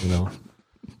down,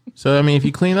 So I mean, if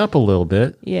you clean up a little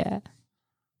bit, yeah.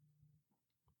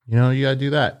 you gotta do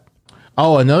that.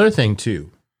 Oh, another thing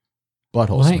too,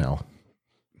 butthole Well, hey. smell.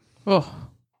 Oh.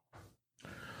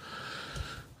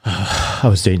 I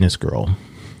was dating this girl.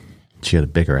 She had a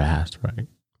bigger ass, right?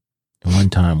 And one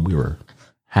time we were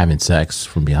having sex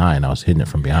from behind. I was hitting it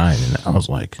from behind, and I was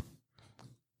like,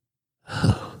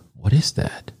 "What is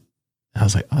that?" I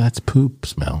was like, "Oh, that's poop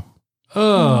smell."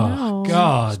 Oh, no.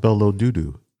 God. Smell a little doo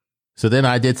doo. So then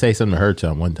I did say something to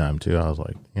her one time too. I was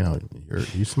like,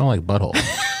 you smell like butthole.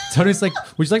 Tony's like,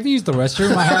 would you like to use the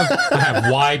restroom? I have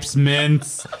wipes,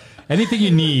 mints, anything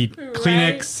you need.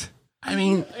 Kleenex. I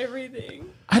mean, Everything.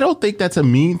 I don't think that's a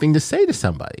mean thing to say to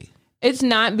somebody. It's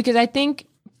not, because I think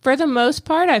for the most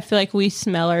part, I feel like we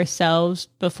smell ourselves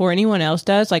before anyone else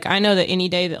does. Like, I know that any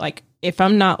day that, like, if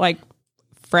I'm not like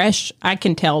fresh, I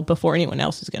can tell before anyone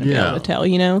else is going to be Yeah. able to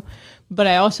tell, But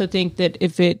I also think that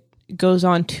if it goes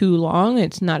on too long,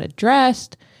 it's not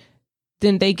addressed,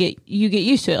 then you get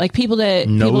used to it. Like people that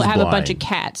Nose have a blind. bunch of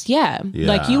cats. Yeah. Yeah.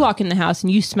 Like you walk in the house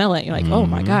and you smell it. You're like, oh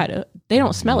my God, they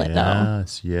don't smell it though.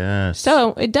 Yes.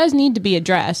 So it does need to be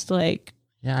addressed, like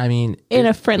yeah, I mean, in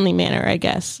a friendly manner, I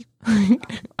guess.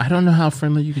 I don't know how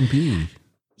friendly you can be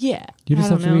Yeah. You just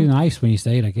I have don't to be know. nice when you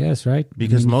say it, I guess, right?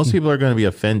 because most people are going to be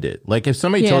offended. Like if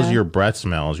somebody tells Yeah. you your breath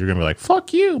smells, you're going to be like,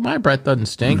 "Fuck you, my breath doesn't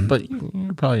stink." But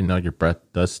you probably know your breath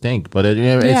does stink, but it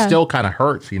Yeah. still kind of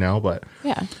hurts, But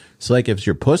Yeah. so like if it's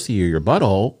your pussy or your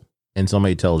butthole, and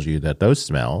somebody tells you that those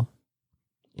smell,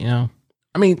 I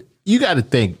mean, you got to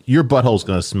think your butthole's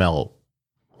going to smell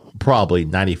probably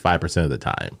 95% of the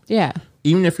time. Yeah.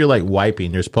 Even if you're like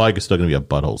wiping, there's probably still going to be a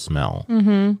butthole smell.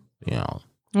 Mm-hmm. You know.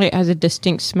 It has a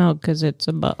distinct smell because it's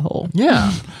a butthole.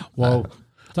 Yeah. Well,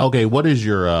 Okay, what is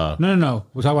your no.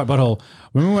 We're talking about butthole.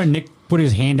 Remember when Nick put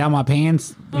his hand down my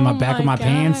pants, in my back of my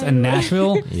pants in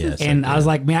Nashville? Yes, And I was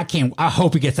like, man, I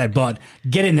hope he gets that butt.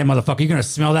 Get in there, motherfucker. You're going to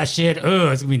smell that shit.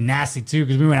 Ugh, it's going to be nasty too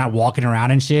because we went out walking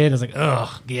around and shit. I was like,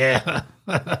 ugh, yeah.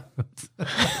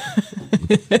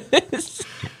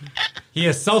 He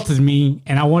assaulted me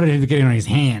and I wanted him to get it on his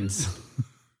hands.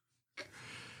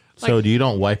 So do you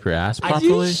don't wipe your ass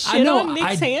properly? Shit on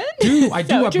Nick's hand? I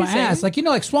do wipe my ass. Like,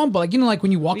 like swamp, like, like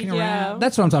when you're walking around.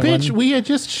 That's what I'm talking Bitch,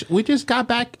 about. we just got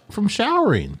back from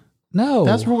showering. No.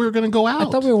 That's where we were going to go out.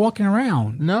 I thought we were walking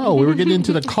around. No, we were getting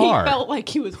into the He car. felt like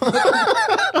he was.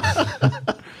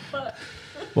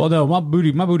 Well, no, my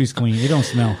booty's clean. It don't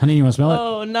smell. Honey, you want to smell it?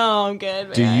 Oh no, I'm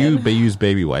good. Do man. you use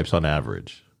baby wipes on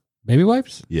average? Baby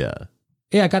wipes? Yeah.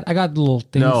 Yeah, I got little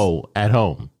things. No, at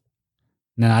home.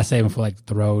 No, I save them for like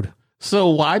the road. So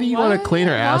why do you want to clean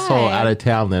her asshole Why? out of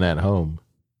town than at home?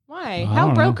 Why? I How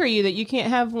don't broke know. are you that you can't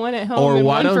have one at home Or and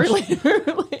why one for don't later?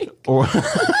 Like, Or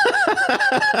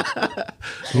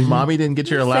mommy didn't get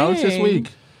your allowance this saying.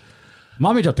 week?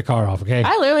 Mommy dropped the car off, okay?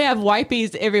 I literally have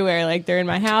wipies everywhere. Like they're in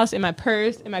my house, in my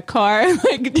purse, in my car.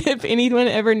 Like if anyone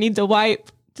ever needs a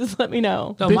wipe, just let me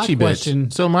know. So my Bitchy question,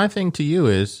 bitch. So my thing to you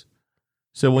is,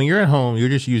 so when you're at home, you're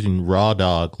just using raw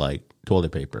dog like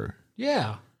toilet paper.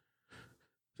 yeah.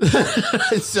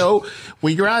 So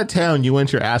when you're out of town, you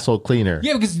want your asshole cleaner.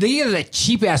 Yeah, because they get that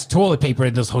cheap ass toilet paper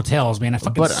in those hotels, man. That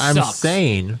fucking But I'm sucks.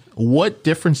 saying, what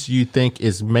difference do you think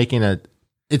is making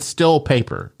it's still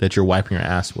paper that you're wiping your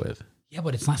ass with. Yeah,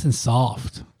 but it's nice and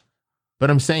soft. But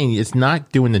I'm saying it's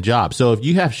not doing the job. So if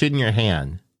you have shit in your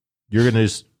hand, you're going to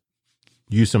just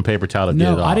use some paper towel to get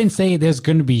it No, off. I didn't say there's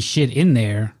going to be shit in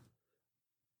there.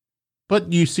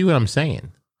 But you see what I'm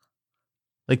saying?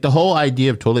 Like the whole idea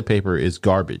of toilet paper is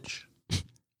garbage.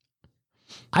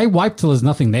 I wipe till there's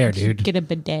nothing there, dude. Get a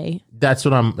bidet. That's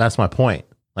my point.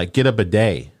 Like get a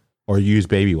bidet or use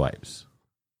baby wipes.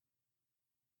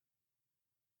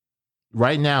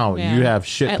 Right now, Yeah. you have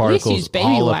shit At least particles use baby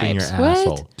all up in your wipes. What?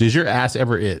 asshole. Does your ass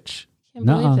ever itch? Can't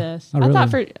Nuh-uh. believe this. Not I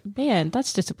thought really. man,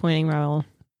 that's disappointing, Raul.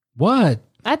 What?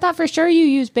 I thought for sure you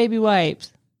use baby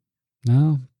wipes.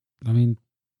 No, I mean,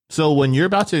 So when you're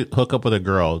about to hook up with a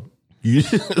girl,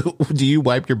 do you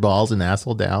wipe your balls and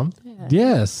asshole down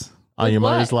yes. on With your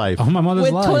what? mother's life? Oh, my mother's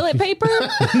With life. toilet paper?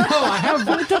 No, I have.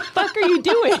 What the fuck are you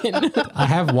doing? I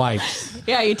have wipes.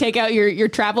 Yeah, you take out your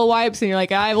travel wipes and you're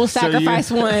like, I will So sacrifice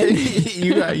one.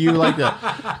 you like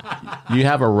you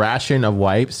have a ration of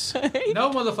wipes.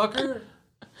 No, motherfucker.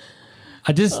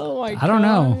 I just. Oh my I don't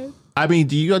know. I mean,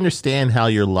 do you understand how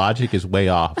your logic is way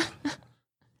off?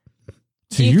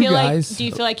 To Do you you feel guys,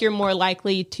 like you're more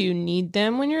likely to need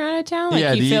them when you're out of town? Like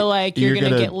Yeah, you feel like you're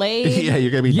gonna get laid? Yeah,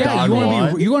 you're gonna be yeah,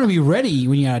 dog you want to be ready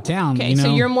when you're out of town. Okay, you know?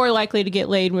 so you're more likely to get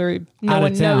laid where no Out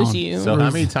of one knows town. you. So how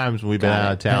many times we've been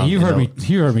out of Yeah, town? you've heard me.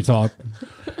 You heard me talk.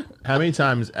 How many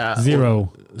times?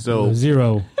 Zero. So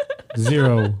Zero.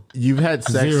 you've had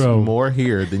sex Zero. more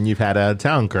here than you've had out of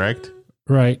town, correct?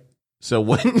 Right. So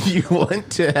when you want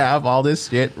to have all this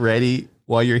shit ready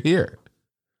while you're here?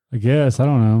 I guess. I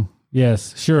don't know.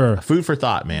 Yes. Sure. Food for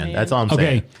thought, man. That's all I'm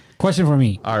saying. Okay. Question for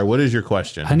me. All right, what is your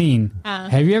question? Haneen,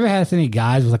 have you ever had any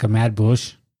guys with like a mad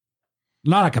bush?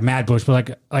 Not like a mad bush,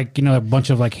 but like you know, a bunch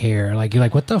of like hair. Like you're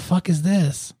like, what the fuck is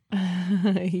this?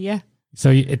 Yeah, So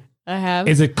I have.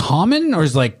 is it common or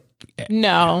is it like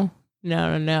No.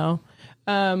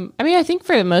 I mean, I think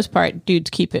for the most part, dudes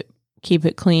keep it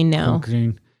clean now.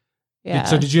 clean? Yeah.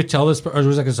 So did you tell this, or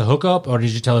was it like it's a hookup, or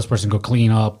did you tell this person go clean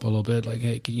up a little bit? Like,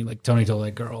 hey, can you like Tony told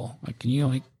that girl, like, can you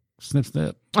like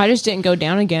snip? I just didn't go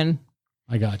down again.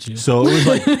 I got you. So it was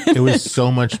like it was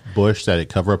so much bush that it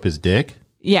covered up his dick.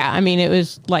 Yeah, I mean, it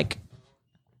was like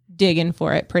digging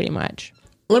for it pretty much.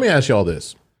 Let me ask you all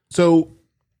this. So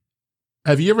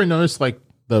have you ever noticed like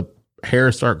the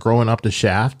hair start growing up the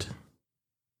shaft?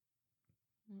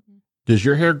 Does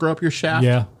your hair grow up your shaft?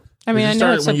 Yeah, I mean, Did I you know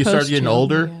start it's when you supposed started getting to,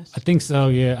 older? yes. I think so.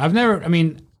 Yeah, I've never. I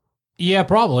mean, yeah,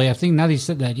 probably. I think now that you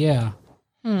said that, yeah.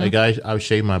 Like I was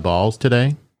shaving my balls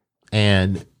today,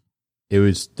 and it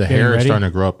was the Getting hair is ready? starting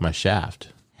to grow up my shaft.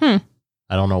 I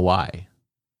don't know why.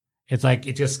 It's like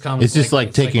it just comes. It's just like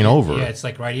it's taking over. Yeah, it's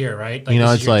like right here, right? Like, You know,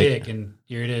 this it's is your like- dick, and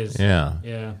here it is. Yeah.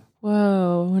 Yeah.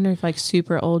 Whoa, I wonder if like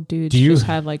super old dudes Do you- just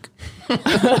have like.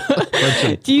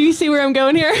 Do you see where I'm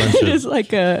going here? Bunch of- Just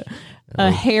like a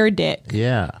hair dick.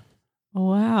 Yeah.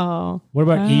 Wow. What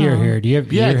about Wow. ear hair? Do you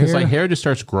have Yeah, ear because hair? like hair just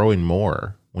starts growing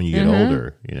more. when you get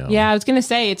older, Yeah, I was gonna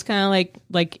say it's kind of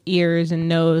like ears and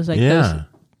nose, like Yeah.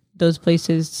 those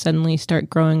places suddenly start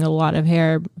growing a lot of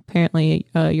hair. Apparently,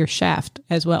 your shaft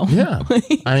as well. Yeah.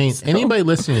 I mean, anybody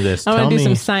listening to this, I want tell to do me,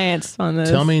 some science on this.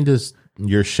 tell me, does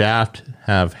your shaft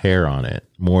have hair on it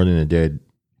more than it did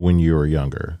when you were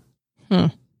younger?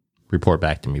 Report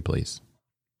back to me, please.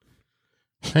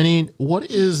 I mean, what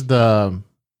is the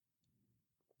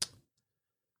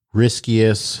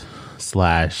riskiest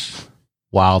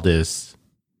 / wildest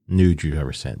nude you've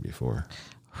ever sent before?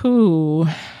 Who?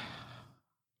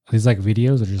 These like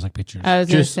videos or just like pictures? I was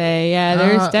gonna Just- say, yeah.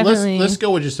 There's definitely. Let's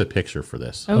go with just a picture for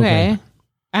this. Okay.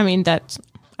 I mean,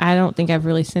 I don't think I've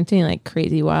really sent any like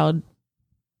crazy wild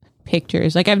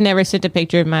pictures. Like I've never sent a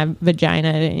picture of my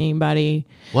vagina to anybody.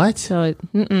 What? So,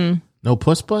 No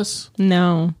puss puss?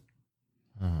 no.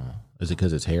 Is it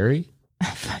because it's hairy?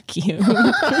 Fuck you.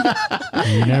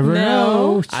 You never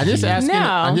No. know. I'm just asking. No.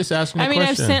 I'm just asking. I mean, I've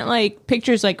question. sent like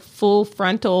pictures like full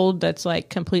frontal that's like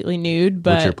completely nude, With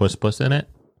but your puss puss in it.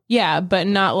 yeah, but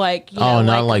not like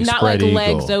not like not spread like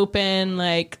legs eagle. open,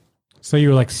 like So you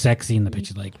were like sexy in the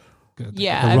picture, like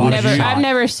yeah. the I've shot.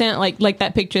 never sent like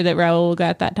that picture that Raul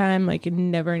got that time, like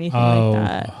never anything Oh, like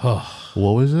that.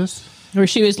 What was this? Where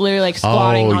she was literally like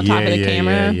squatting on top of the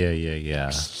camera,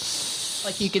 Yeah.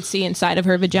 like you could see inside of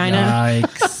her vagina.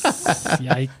 yikes,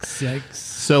 yikes.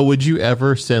 So, would you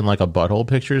ever send like a butthole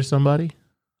picture to somebody?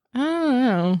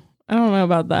 I don't know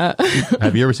about that.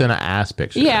 Have you ever sent an ass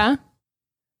picture? Yeah.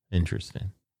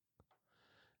 Interesting.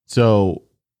 So,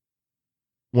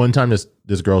 one time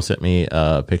this girl sent me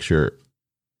a picture,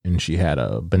 and she had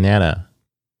a banana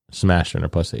smashed in her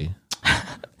pussy.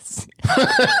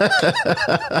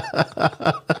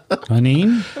 Honey,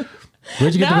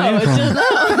 where'd you get the No, banana it's from? just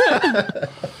not.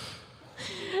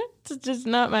 It's just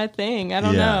not my thing. I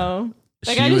don't Yeah. know.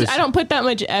 Like She was- I don't put that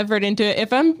much effort into it.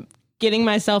 If I'm getting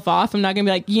myself off, I'm not gonna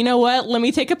be like, you know what? Let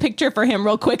me take a picture for him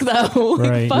real quick though. Like,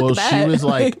 Right. fuck Well, that.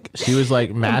 she was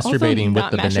like I'm also masturbating with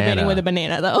not the masturbating banana. with a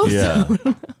banana though. Yeah.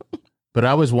 So. But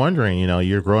I was wondering,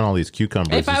 you're growing all these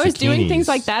cucumbers. If and I was doing zucchinis. things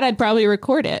like that, I'd probably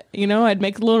record it. I'd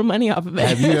make a little money off of it.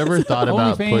 Have you ever thought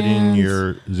about putting OnlyFans.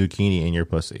 your zucchini in your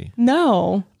pussy?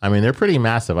 No, I mean, they're pretty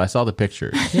massive. I saw the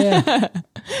pictures. Yeah,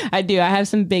 I do. I have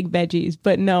some big veggies,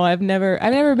 but no, I've never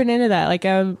been into that. Like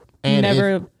I've And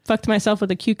never fucked myself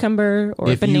with a cucumber or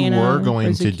a If you banana. were or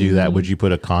going to do that, zucchini. would you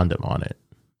put a condom on it?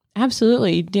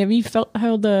 Absolutely. Have you felt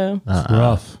how the? it's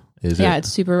rough. Is Yeah, it? it's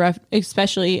super rough,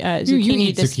 especially you zucchini.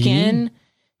 eat The zucchini. skin,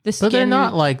 the skin. But they're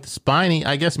not like spiny.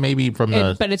 I guess maybe from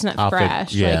the. but it's not off the-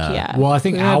 fresh. yeah. Like, yeah. Well, I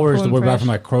think We're not ours that pulling we're buying fresh. from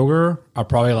like Kroger are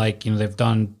probably like they've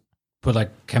put like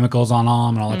chemicals on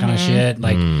them and all that kind of shit.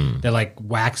 Like they're like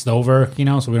waxed over,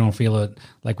 so we don't feel it.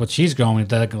 Like what she's growing,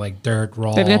 they're like dirt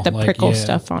raw. They've got the like, prickle yeah.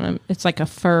 stuff on them. It's like a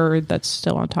fur that's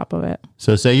still on top of it.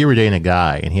 So, say you were dating a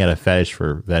guy and he had a fetish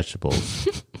for vegetables.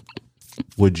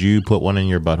 Would you put one in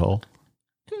your butthole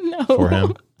No, for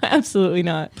him? absolutely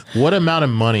not. What amount of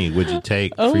money would you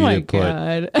take Oh for you my to put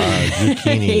god.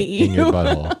 zucchini hate in your you.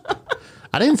 butthole?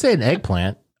 I didn't say an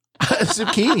eggplant.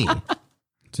 zucchini.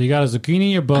 So you got a zucchini in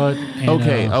your butt. And,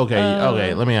 Okay.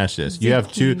 Let me ask you this: you have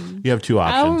two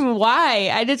options. Why?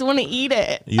 I just want to eat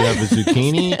it. You have a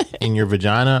zucchini in your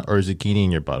vagina or a zucchini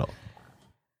in your butthole.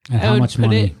 and I how would much put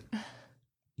money?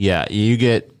 Yeah, you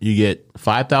get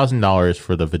 $5,000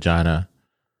 for the vagina,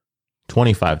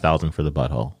 $25,000 for the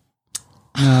butthole.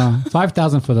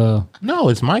 5,000 for the. No,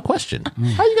 it's my question.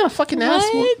 How you gonna fucking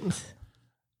ask? What?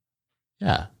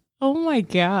 Yeah, Oh my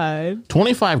god.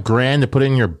 25 grand to put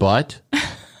in your butt,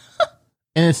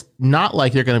 and it's not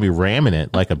like you're gonna be ramming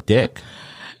it like a dick.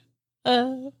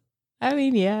 I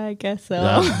mean, yeah, I guess so.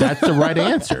 That's the right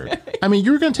answer. I mean,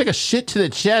 you're gonna take a shit to the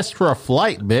chest for a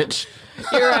flight, bitch.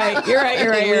 You're right. You're right. You're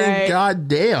right. You're right. God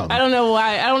damn. I don't know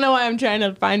why. I don't know why I'm trying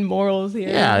to find morals here.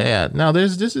 Yeah. No,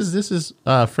 this is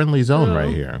a friendly zone right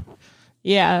here.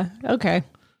 Yeah. Okay.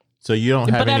 So you don't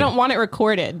have But any. I don't want it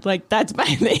recorded. Like that's my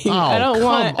thing. Oh, I don't come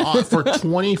want. on. For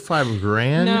 25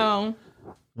 grand. No.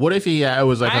 What if it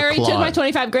was like I a already took my clause?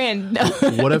 25 grand. No.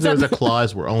 What if there was a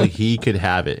clause where only he could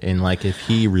have it, and like if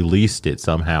he released it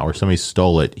somehow or somebody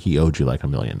stole it, he owed you like $1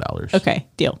 million? Okay.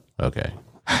 Deal. Okay.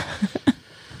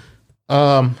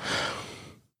 Do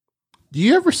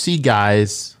you ever see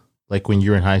guys like when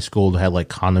you're in high school that had like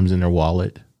condoms in their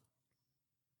wallet?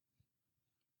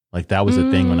 Like that was the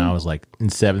thing when I was like in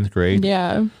 7th grade.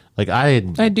 Yeah. Like I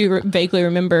do vaguely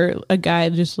remember a guy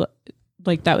just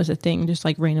like that was a thing, just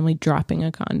like randomly dropping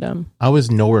a condom. I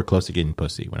was nowhere close to getting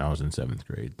pussy when I was in 7th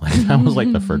grade. Like that was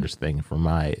like the furthest thing from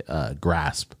my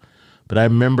grasp. But I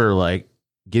remember like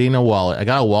getting a wallet. I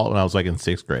got a wallet when I was like in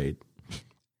 6th grade.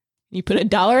 You put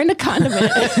 $1 in the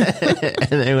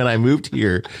condiment. And then when I moved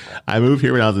here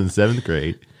when I was in 7th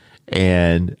grade,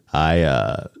 and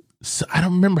I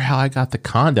don't remember how I got the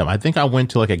condom. I think I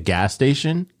went to like a gas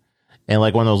station and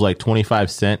like one of those like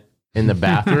 25-cent in the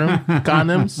bathroom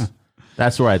condoms.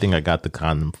 That's where I think I got the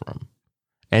condom from.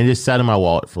 And it just sat in my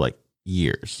wallet for like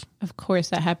years. Of course,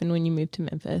 that happened when you moved to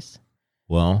Memphis.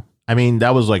 Well, I mean,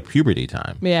 that was like puberty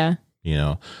time. Yeah. You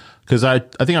know, because I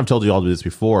think I've told you all this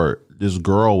before. This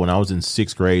girl, when I was in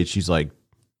 6th grade, she's like,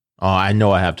 oh, I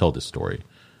know I have told this story.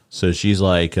 So she's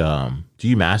like, do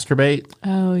you masturbate?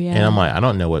 Oh, yeah. And I'm like, I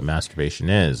don't know what masturbation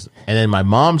is. And then my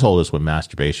mom told us what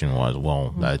masturbation was.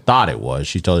 Well, I thought it was.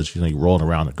 She told us she's like rolling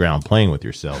around the ground playing with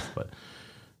yourself. But,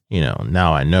 you know,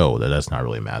 now I know that that's not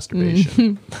really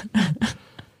masturbation.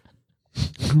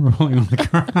 Rolling on the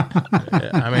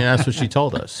ground. I mean, that's what she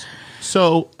told us.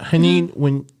 So, Haneen,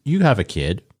 when you have a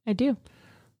kid, I do.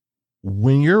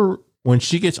 When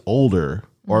she gets older,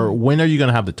 or when are you going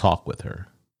to have the talk with her?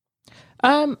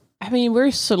 I mean,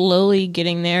 we're slowly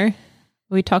getting there.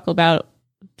 We talk about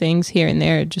things here and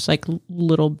there, just like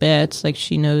little bits. Like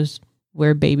she knows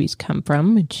where babies come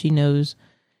from and she knows,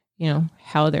 you know,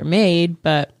 how they're made.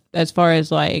 But as far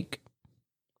as like,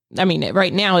 I mean,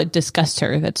 right now it disgusts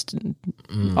her. That's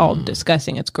all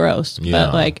disgusting. It's gross. Yeah.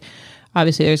 But like,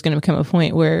 obviously there's going to come a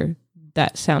point where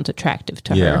that sounds attractive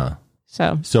to her.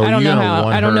 So I don't know how,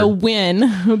 I don't know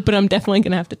when, but I'm definitely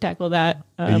going to have to tackle that.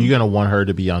 Are you going to want her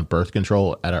to be on birth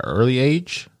control at an early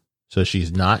age so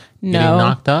she's not getting No.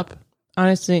 knocked up?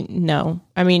 Honestly, no.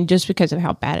 I mean, just because of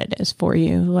how bad it is for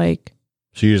you. Like,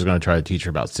 So you're just going to try to teach her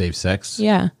about safe sex?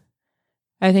 yeah,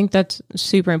 I think that's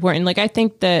super important. Like, I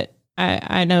think that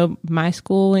I know my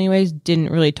school, anyways,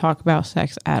 didn't really talk about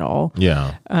sex at all.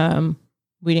 Yeah.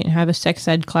 We didn't have a sex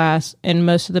ed class, and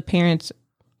most of the parents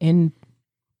in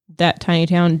that tiny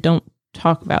town don't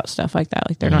talk about stuff like that.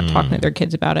 Like, they're not talking to their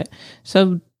kids about it.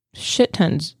 So shit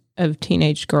tons of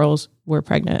teenage girls were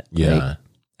pregnant. Yeah. Like,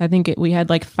 I think we had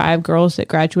like 5 girls that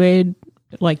graduated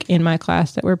like in my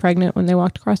class that were pregnant when they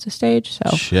walked across the stage.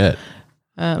 So Shit.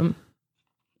 I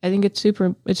think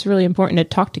it's really important to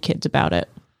talk to kids about it.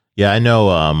 Yeah, I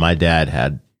know my dad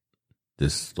had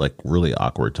this like really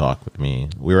awkward talk with me.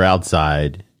 We were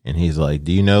outside and he's like,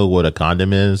 do you know what a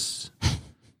condom is?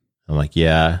 I'm like,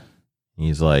 yeah.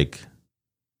 He's like,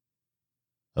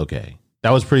 okay.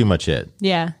 That was pretty much it.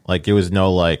 Yeah. Like, it was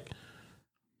no like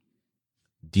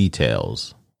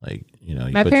details. Like, you know,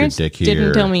 you My put your parents dick here.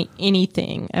 didn't tell me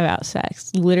anything about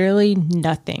sex. Literally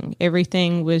nothing.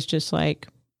 Everything was just like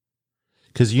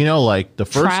Because, you know, like the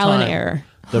first trial time, and error.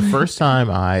 the first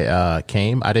time I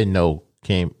came, I didn't know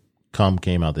cum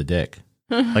came out the dick.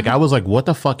 Like, I was like, what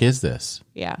the fuck is this?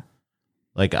 Yeah.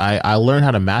 Like, I learned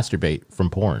how to masturbate from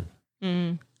porn.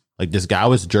 Like, this guy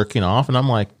was jerking off, and I'm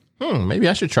like, maybe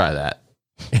I should try that.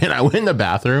 And I went in the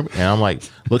bathroom, and I'm like,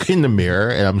 looking in the mirror,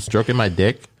 and I'm stroking my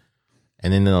dick,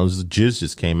 and then those jizz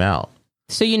just came out.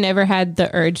 So you never had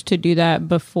the urge to do that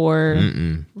before?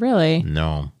 Really?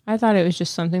 No. I thought it was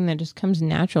just something that just comes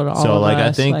natural to all So, of like,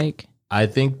 us. I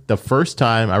think the first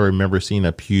time I remember seeing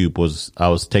a pube was I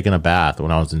was taking a bath when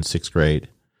I was in 6th grade.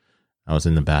 I was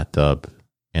in the bathtub,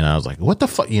 and I was like, what the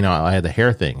fuck? You know, I had the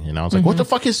hair thing, and I was like, what the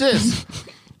fuck is this?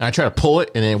 And I tried to pull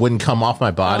it, and it wouldn't come off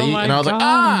my body. Oh my and I was like,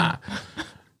 God.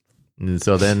 And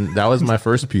so then that was my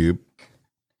first pube.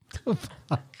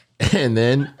 And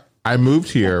then I moved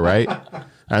here, right?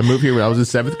 I moved here when I was in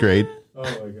 7th grade.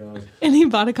 and he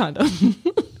bought a condom.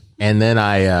 And then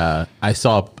I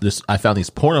saw this. I found these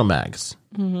porno mags,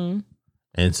 and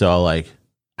so like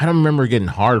I don't remember getting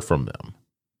hard from them,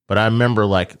 but I remember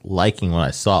like liking what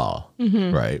I saw,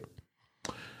 right?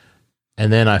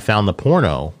 And then I found the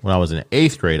porno when I was in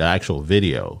 8th grade, an actual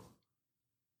video,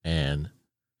 and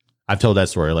I've told that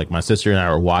story. Like, my sister and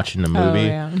I were watching the movie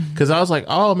because I was like,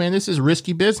 "Oh man, this is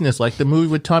risky business." Like the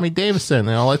movie with Tommy Davidson.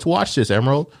 You know, let's watch this.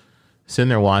 Emerald sitting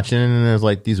there watching, it, and there's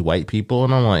like these white people,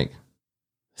 and I'm like,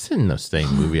 this isn't the same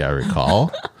movie I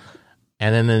recall.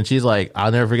 And then she's like,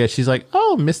 I'll never forget. She's like,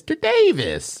 oh, Mr.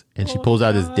 Davis. And she pulls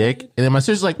out his dick. And then my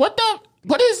sister's like,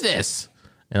 what is this?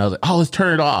 And I was like, oh, let's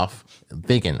turn it off. And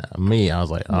thinking of me, I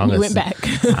was like, oh, I'm going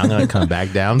to come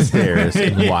back downstairs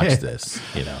and watch this,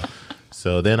 you know.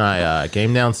 So then I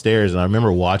came downstairs and I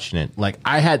remember watching it. Like,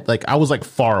 I was like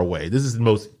far away. This is the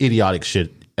most idiotic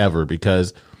shit ever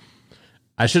because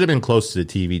I should have been close to the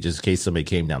TV just in case somebody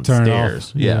came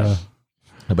downstairs. Yeah.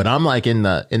 But I'm like in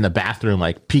the bathroom,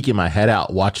 like peeking my head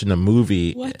out, watching the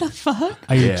movie. What the fuck?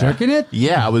 Are you jerking it?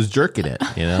 Yeah, I was jerking it,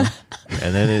 you know.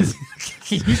 And then it's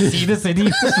Can you see this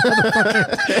idiot?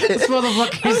 This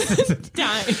motherfucker is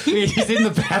Dying. he's in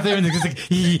the bathroom and he's just like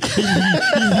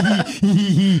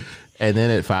And then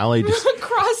it finally just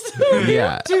Across.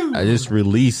 yeah.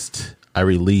 I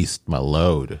released my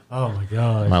load. Oh my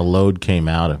god. My load came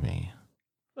out of me.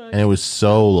 And it was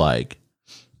so like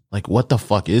what the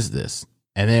fuck is this?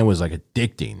 And then it was like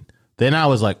addicting. Then I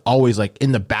was like always like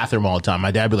in the bathroom all the time.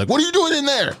 My dad would be like, "What are you doing in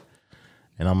there?"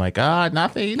 And I'm like,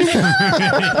 nothing. Your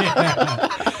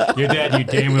dad, you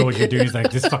damn well what you're doing. He's like,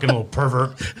 this fucking little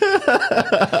pervert.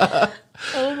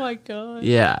 Oh my god.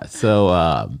 Yeah.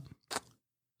 So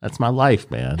that's my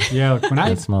life, man. Yeah, when I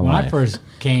life. first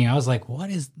came, I was like, "What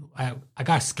is?" I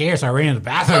got scared, so I ran in the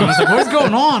bathroom. I was like, "What's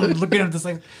going on?" And looking at this,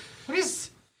 like, what's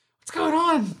going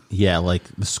on? Yeah, like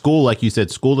the school, like you said,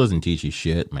 school doesn't teach you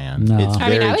shit, man. No. It's I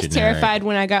mean, very I was generic. terrified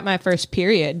when I got my first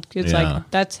period because, Yeah.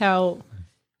 like, that's how.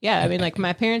 Yeah, I mean, like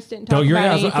my parents didn't talk No, you're about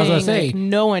right. anything. I was gonna say, like,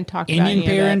 no one talked about Indian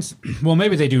any parents, well,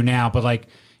 maybe they do now, but like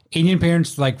Indian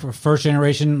parents, like for first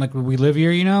generation, like we live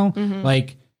here, you know, Mm-hmm.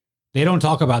 like they don't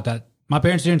talk about that. My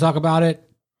parents didn't talk about it.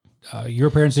 Your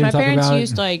parents of didn't it. My talk parents about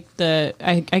used it.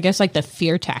 like I guess like the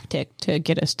fear tactic to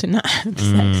get us to not have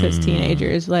sex as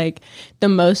teenagers. Like the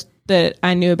most that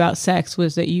I knew about sex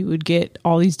was that you would get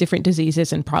all these different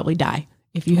diseases and probably die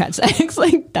if you had sex.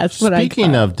 Like that's what I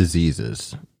Speaking thought. of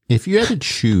diseases, if you had to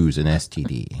choose an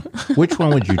STD, which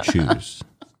one would you choose?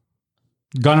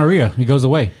 Gonorrhea, it goes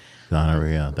away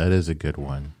Gonorrhea. That is a good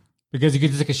one. because you could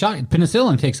just take a shot.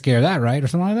 Penicillin takes care of that, right, or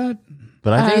something like that.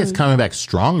 But I think it's coming back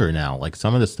stronger now. Like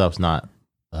some of the stuff's not.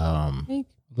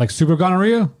 Like super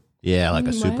gonorrhea. Yeah, like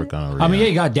a super gonorrhea. I mean, yeah,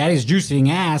 you got daddy's juicing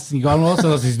ass, and you got what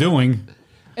else he's doing.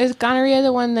 Is gonorrhea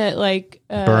the one that like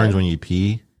burns when you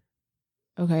pee.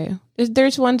 Okay.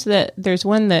 There's one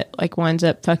that like winds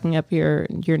up fucking up your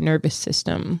nervous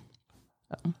system.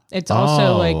 It's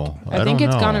also like I think don't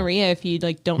it's know. gonorrhea if you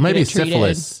like don't Maybe get it treated.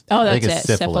 syphilis. Oh, I think that's it's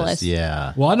it. Syphilis.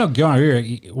 Yeah. Well, I know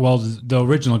gonorrhea. Well, the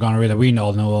original gonorrhea that we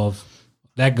all know of,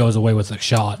 that goes away with a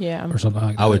shot, Yeah. or something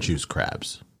like that. I would choose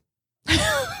crabs.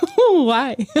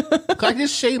 Why? I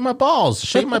just shave my balls,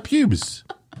 shave my pubes.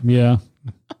 Yeah,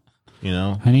 You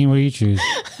know. honey, what do you choose?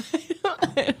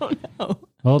 I don't know.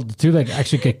 Well, the two that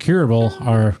actually get curable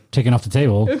are taken off the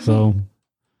table. So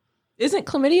Isn't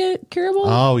chlamydia curable?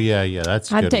 Oh yeah,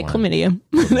 that's a I'd good take one. chlamydia.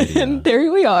 Chlamydia. And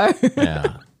there we are.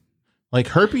 Yeah, like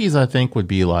herpes, I think would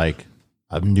be like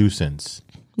a nuisance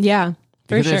Yeah,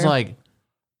 for because sure. it's like,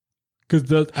 because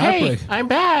the hey, outbreak, I'm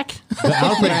back.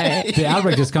 the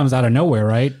outbreak just comes out of nowhere,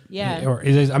 right? Yeah. Or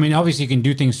it is, I mean, obviously you can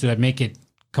do things to that make it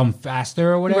come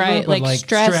faster or whatever. Right, but like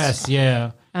stress.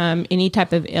 Yeah. Any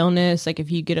type of illness, like if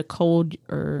you get a cold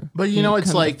or But you know,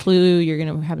 it's come like- the flu, you're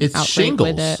gonna have an It's outbreak shingles.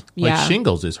 with it. Like Yeah,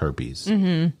 shingles is herpes,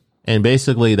 and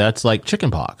basically that's like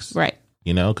chickenpox. right.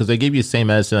 You know, because they give you the same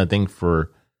medicine, I think,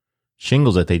 for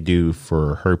shingles that they do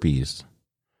for herpes.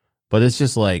 But it's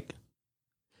just like,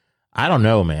 I don't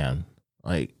know, man.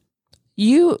 Like,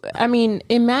 I mean,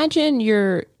 imagine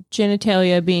your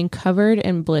genitalia being covered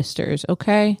in blisters,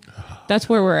 okay? That's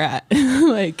where we're at.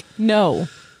 Like, no.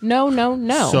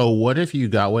 so what if you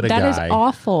got with a That is guy?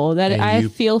 awful. That and I you-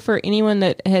 feel for anyone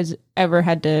that has ever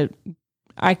had to.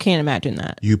 I can't imagine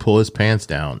that. You pull his pants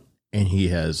down, and he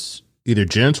has either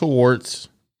genital warts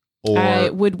or I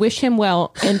would wish him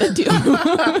well and do.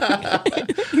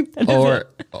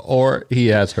 or he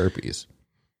has herpes.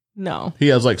 No, He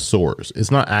has like sores.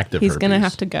 It's not active. he's herpes. gonna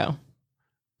have to go.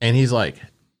 And he's like,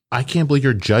 I can't believe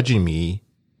you're judging me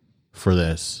for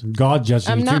this. God judged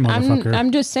you I'm too, not. motherfucker.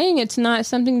 I'm just saying it's not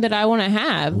something that I want to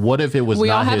have. What if it was We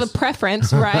not all have his? a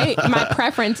preference, right? My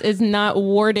preference is not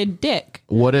warded dick.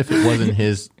 What if it wasn't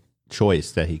his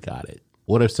choice that he got it?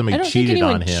 What if I somebody don't think cheated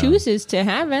anyone on him? chooses to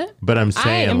have it. But I'm I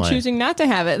saying, am like, choosing not to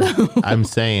have it though. I'm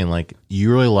saying, like,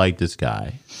 you really like this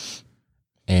guy,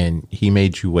 and he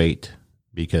made you wait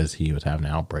because he was having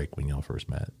an outbreak when y'all first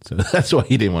met. So that's why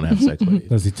he didn't want to have sex with you.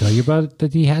 Does he tell you about it,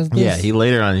 that he has this? Yeah, he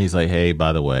later on he's like, hey,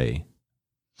 by the way,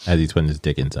 as he's putting his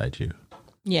dick inside you.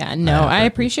 Yeah, no, I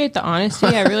appreciate the honesty.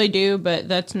 I really do, but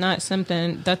that's not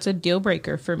something that's a deal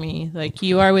breaker for me. Like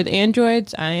you are with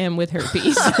androids, I am with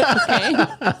herpes.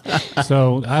 Okay.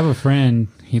 So I have a friend,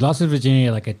 he lost his virginity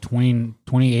at like at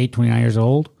 28, 29 years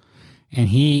old. And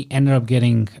he ended up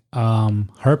getting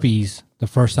herpes the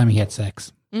first time he had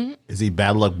sex. Is he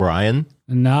Bad Luck Brian?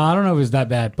 No, I don't know if it was that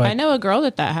bad, but I know a girl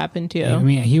that happened to. I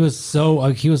mean, he was so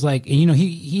he was like, you know,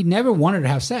 he never wanted to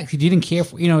have sex. He didn't care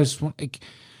for, you know, it's like,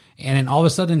 and then all of a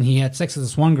sudden he had sex with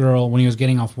this one girl when he was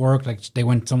getting off work. Like they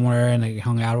went somewhere and they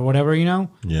hung out or whatever, you know.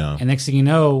 Yeah. And next thing you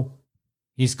know,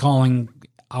 he's calling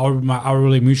our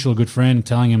really mutual good friend,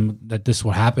 telling him that this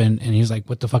will happen, and he's like,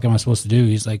 "What the fuck am I supposed to do?"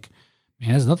 He's like, "Man,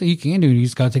 there's nothing you can do. You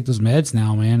just gotta take those meds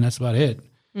now, man. That's about it."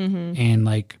 And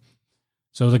like,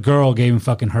 so the girl gave him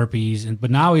fucking herpes,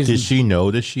 but now he's Did she know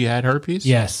that she had herpes?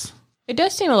 yes. It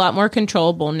does seem a lot more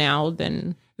controllable now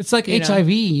than It's like You know. HIV,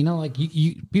 like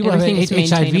you people have Everything's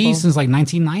HIV maintainable. since like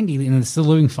 1990 and it's still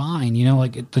doing fine.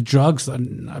 The drugs are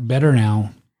better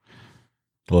now.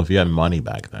 Well, if you had money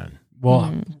back then,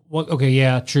 Well, okay,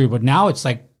 yeah, true, but now it's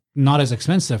like not as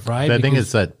expensive, right? I think Because-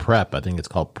 it's that prep. I think it's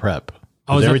called prep.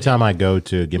 Oh, 'Cause is every that- time I go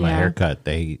to get my Yeah. haircut,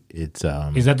 is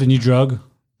is that the new drug?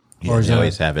 yeah, or is they that-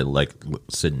 always have it like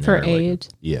sitting for there. like- AIDS.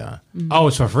 yeah, Oh,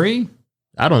 it's for free?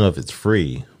 I don't know if it's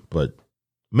free, but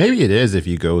maybe it is if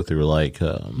you go through like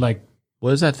Like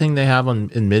what is that thing they have in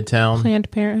Midtown?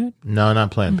 Planned Parenthood. No,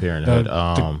 not Planned Parenthood.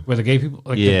 where the gay people,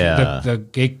 like yeah. the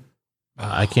gay.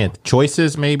 I can't.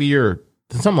 Choices maybe or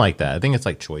something like that. I think it's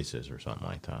like Choices or something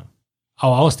like that.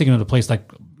 Oh, I was thinking of the place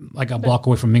like a block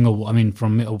away from Mingle. I mean,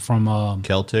 from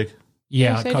Celtic.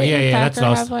 yeah, So yeah, didn't yeah. That's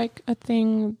Thacker us. have like a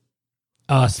thing.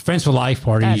 Friends for Life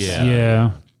parties. That's-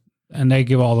 Yeah. And they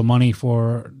give all the money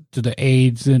to the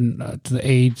AIDS and to the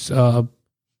AIDS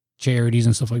charities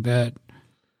and stuff like that.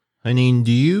 I mean,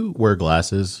 do you wear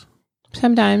glasses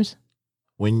Sometimes.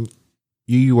 when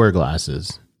you wear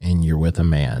glasses and you're with a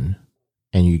man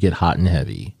and you get hot and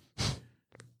heavy?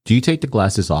 Do you take the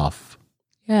glasses off?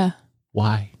 Yeah.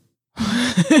 Why?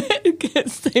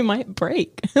 Because they might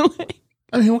break.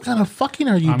 I mean, what kind of fucking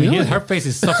are you I mean, doing? her face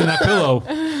is stuck in that pillow.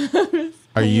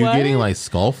 Are you What? getting like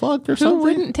skull fucked or Who something?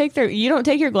 wouldn't take you don't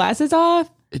take your glasses off?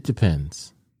 It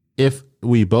depends. If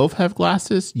we both have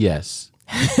glasses, yes.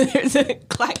 There's a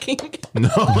clacking.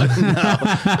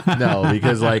 No,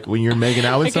 because like when you're making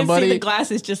out with I can see somebody, the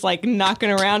glasses just like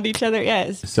knocking around each other.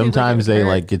 Yes. Seems sometimes like it they would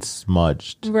like hurt. get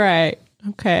smudged. Right.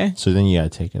 Okay. So then you gotta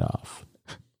take it off.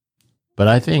 But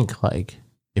I think like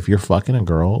if you're fucking a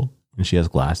girl and she has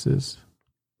glasses,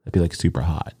 that'd be like super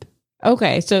hot.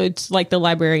 Okay. So it's like the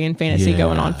librarian fantasy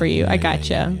going on for you. I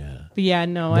gotcha. yeah. But yeah,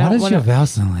 no, I Why don't does want your to.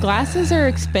 voice sound like Glasses are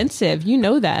expensive. You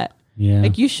know that. Yeah.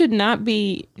 Like you should not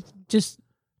be just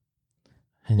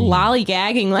Henning,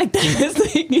 lollygagging like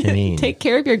this. Henning. Take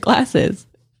care of your glasses.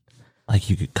 like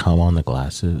you could come on the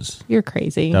glasses. You're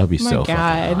crazy. That would be Oh my so fucking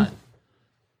hot.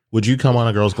 Would you come on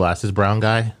a girl's glasses, brown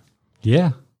guy?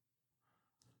 Yeah.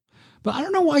 But I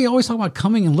don't know why you always talk about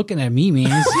coming and looking at me, man.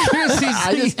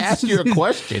 I just asked you a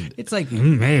question. It's like,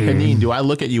 Henning, do I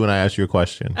look at you when I ask you a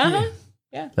question? Uh-huh.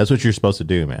 That's what you're supposed to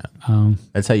do, man.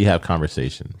 That's how you have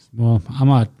conversations. well, I'm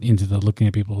not into the looking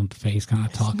at people in the face kind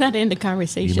of talk. Not into You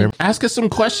conversation. remember? Ask us some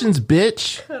questions,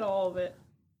 bitch. Cut all of it.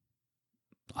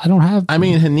 I don't have. I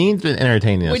mean, Hanine's been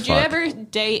entertaining us. Would you ever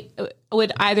date?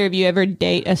 Would either of you ever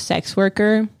date a sex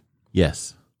worker?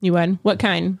 Yes. You would. What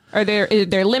kind? Are there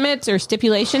limits or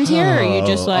stipulations here, or are you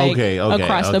just like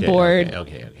across the board?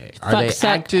 Okay. Fuck, Are they suck,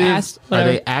 active? ass, Are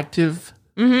whatever. they active?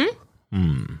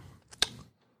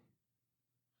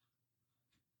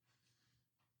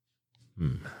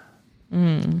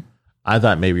 I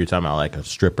thought maybe you're talking about like a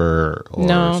stripper or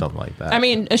No. something like that. I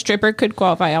mean, a stripper could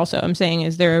qualify. Also, I'm saying,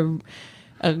 is there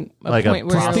a like a point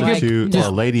where you're like, prostitute or a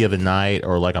lady of the night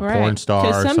or like a right. porn star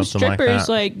 'Cause or some something like strippers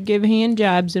that. like give hand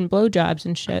jobs and blow jobs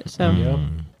and shit. So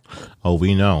Oh,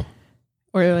 we know.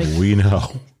 or like We know.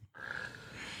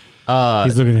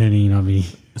 He's looking at me, not me.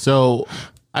 So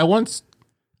I once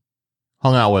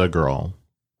hung out with a girl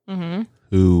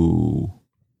who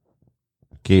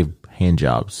gave hand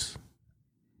jobs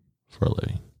for a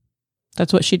living.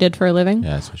 that's what she did for a living.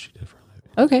 Yeah, that's what she did for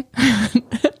a living.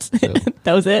 Okay, that's it.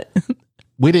 That was it.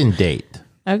 We didn't date,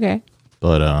 Okay.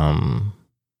 but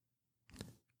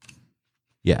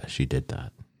yeah, she did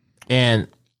that, and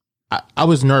I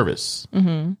was nervous.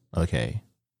 Okay,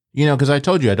 you know, because I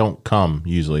told you I don't come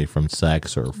usually from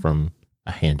sex or from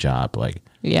a hand job. Like,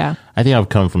 Yeah. I think I've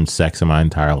come from sex in my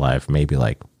entire life, maybe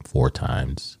like 4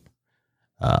 times.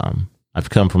 I've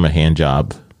come from a hand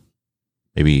job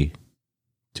maybe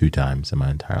 2 times in my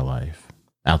entire life,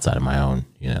 outside of my own,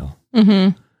 you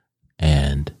know.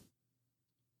 And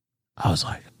I was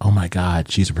like, oh my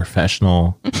God, she's a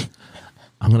professional.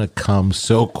 I'm going to come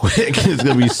so quick. It's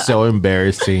going to be so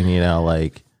embarrassing, you know,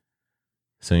 like.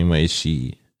 So anyway,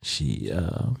 she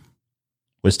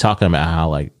was talking about how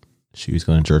like she was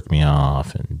going to jerk me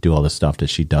off and do all the stuff that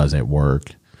she does at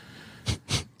work.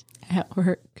 At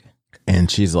work. And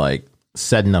she's like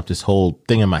setting up this whole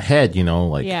thing in my head, you know,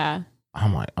 like Yeah.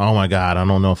 I'm like, oh my God, I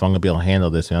don't know if I'm gonna be able to handle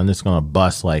this. I'm just gonna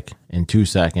bust like in 2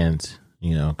 seconds,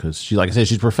 you know, because she, like I said,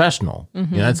 she's professional. You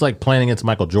know, it's like playing against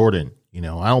Michael Jordan. You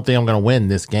know, I don't think I'm gonna win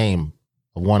this game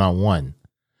of 1-on-1.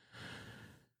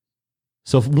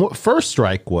 So first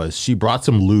strike was she brought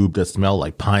some lube that smelled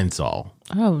like Pine Sol.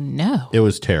 Oh no. It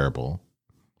was terrible.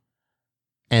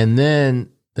 And then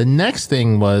the next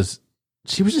thing was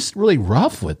she was just really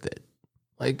rough with it.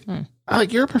 Like,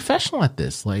 like you're a professional at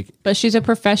this. Like, But she's a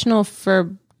professional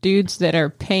for dudes that are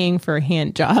paying for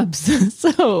hand jobs.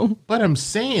 So, But I'm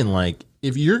saying, like,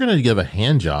 if you're going to give a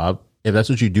hand job, if that's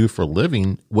what you do for a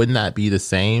living, wouldn't that be the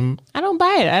same? I don't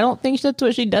buy it. I don't think that's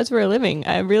what she does for a living.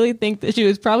 I really think that she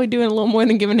was probably doing a little more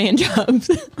than giving hand jobs.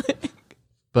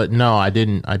 But no, I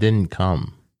didn't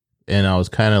come. And I was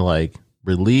kind of like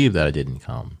relieved that I didn't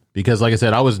come. Because like I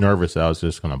said, I was nervous that I was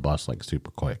just going to bust like super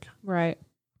quick. Right.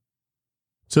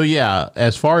 So yeah,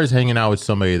 as far as hanging out with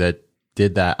somebody that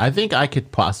did that, I think I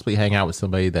could possibly hang out with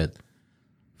somebody that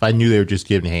if I knew they were just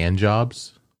giving hand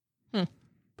jobs.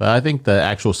 But I think the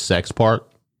actual sex part,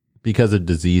 because of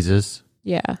diseases,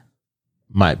 Yeah.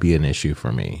 might be an issue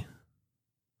for me.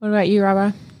 What about you,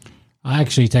 Robert? I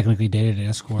actually technically dated an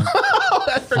escort.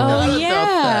 Oh,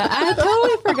 yeah. I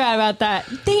totally forgot about that.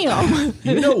 Damn.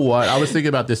 You know what? I was thinking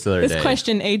about this the other This day.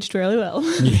 question aged really well.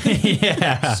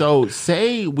 Yeah. So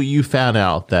say you found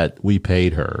out that we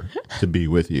paid her to be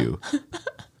with you.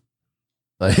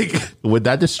 Like, would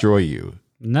that destroy you?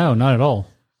 No, not at all.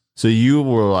 So you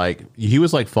were like, he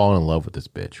was like falling in love with this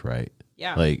bitch, right?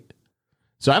 Yeah. Like,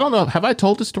 so I don't know. Have I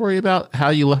told the story about how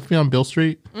you left me on Bill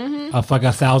Street? Like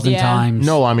 1,000 Yeah. times.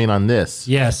 No, I mean on this.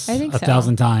 Yes. I think so.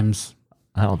 1,000 times.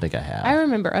 I don't think I have. I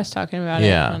remember us talking about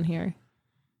Yeah. it on here.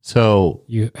 So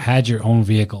You had your own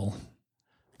vehicle.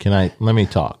 let me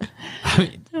talk.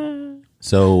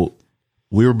 So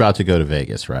we were about to go to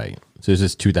Vegas, right? So this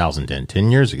is 2010,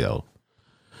 10 years ago.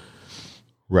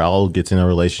 Raul gets in a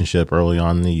relationship early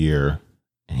on in the year,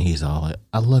 and he's all like,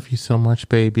 I love you so much,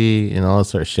 baby, and all this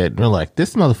sort of shit. And we're like,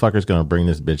 this motherfucker's going to bring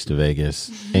this bitch to Vegas,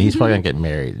 and he's probably going to get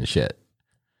married and shit.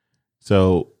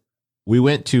 So we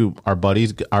went to our buddy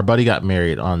got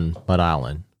married on Mud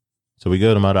Island. So we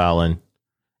go to Mud Island,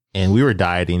 and we were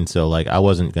dieting, so like I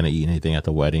wasn't going to eat anything at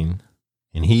the wedding.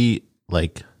 And he,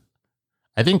 like,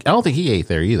 I don't think he ate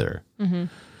there either. Mm-hmm.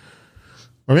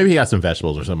 Or maybe he got some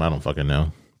vegetables or something. I don't fucking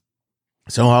know.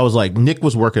 So I was like, Nick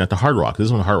was working at the Hard Rock. This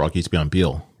is when the Hard Rock used to be on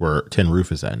Beale, where Tin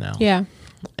Roof is at now. Yeah.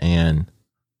 And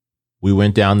we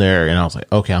went down there, and I was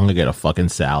like, okay, I'm going to get a fucking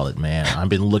salad, man. I've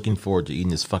been looking forward to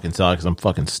eating this fucking salad because I'm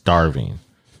fucking starving.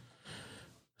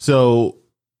 So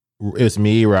it was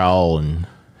me, Raul, and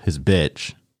his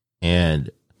bitch. And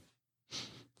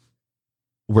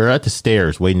we're at the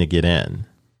stairs waiting to get in.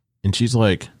 And she's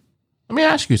like, let me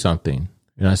ask you something.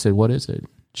 And I said, what is it?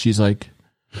 She's like,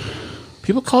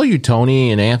 people call you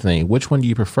Tony and Anthony. Which one do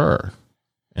you prefer?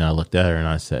 And I looked at her and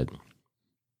I said,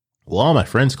 well, all my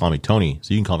friends call me Tony,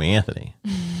 so you can call me Anthony.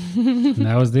 And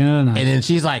that was the end of the night. And then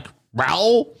she's like,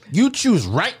 Raul, you choose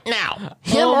right now,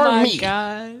 him oh or my me.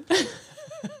 God.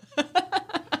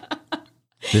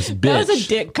 This bitch. That was a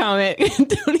dick comment,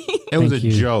 Tony. It was Thank a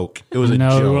you. joke. It was a no,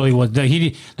 joke. it really was.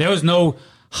 There was no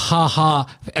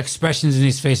ha-ha expressions in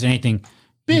his face or anything.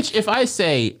 Bitch, if I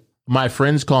say my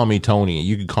friends call me Tony,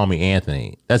 you can call me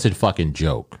Anthony, that's a fucking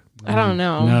joke. I don't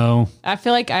know. No. I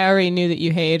feel like I already knew that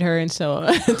you hated her, and so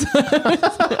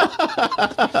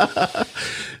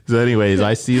So anyways,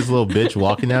 I see this little bitch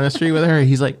walking down the street with her.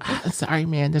 He's like, sorry,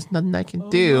 man, there's nothing I can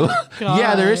do.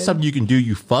 Yeah, there is God. something you can do,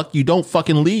 you fuck. You don't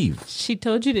fucking leave. she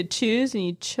told you to choose, and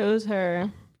you chose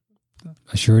her.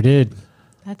 I sure did.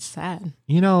 That's sad.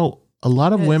 You know, a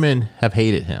lot of Yes. women have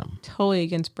hated him Totally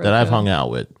against Bro that I've code. hung out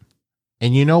with.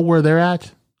 And you know where they're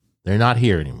at? They're not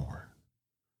here anymore.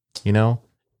 You know?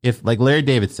 If, like Larry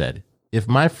David said, if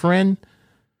my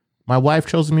wife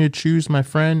chose me to choose my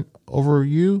friend over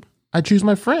you, I choose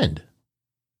my friend.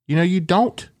 You know, you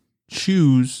don't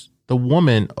choose the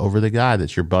woman over the guy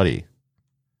that's your buddy.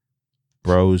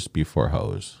 Bros before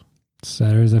hoes.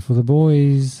 Saturdays are for the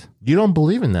boys. You don't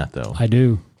believe in that, though. I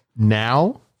do.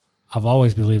 Now? I've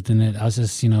always believed in it. I was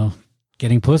just,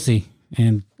 getting pussy.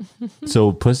 And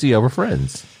So pussy over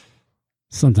friends.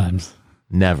 sometimes.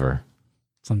 Never.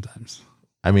 Sometimes.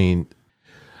 I mean,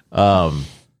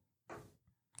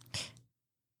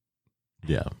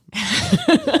 yeah.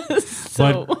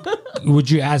 So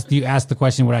Would you ask, do you ask the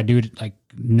question, would I do it like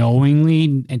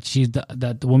knowingly and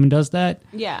that the woman does that?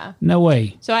 yeah. No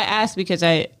way. So I asked because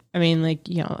I mean, like,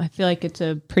 I feel like it's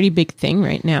a pretty big thing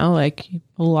right now. Like,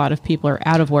 a lot of people are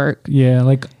out of work, Yeah,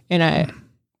 like and I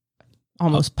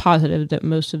almost positive that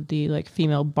most of the like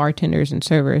female bartenders and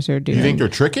servers are doing. You think they're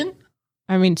tricking?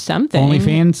 I mean, something.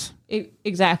 OnlyFans.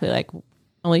 Exactly. Like,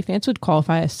 OnlyFans would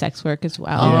qualify as sex work as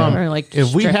well, or like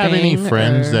If we have any stripping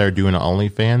friends or- that are doing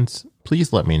OnlyFans,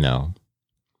 please let me know.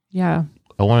 yeah,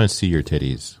 I want to see your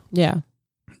titties. yeah.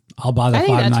 I'll buy the I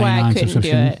think that's why I $5.99 couldn't do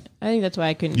subscription. it. I think that's why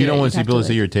I couldn't. You do don't it. want to see You'd have people to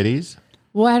see like- your titties?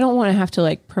 Well, I don't want to have to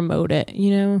like promote it.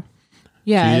 So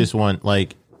Yeah. you just want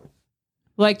like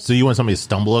so you want somebody to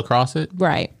stumble across it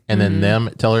right. and then them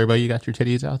tell everybody you got your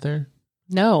titties out there?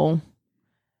 No.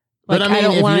 Like, But I mean, I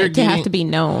don't if want you're it to have getting- to be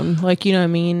known. Like, you know what I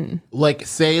mean? Like,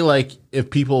 say, like, if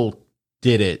people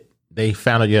did it, they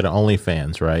found out you had an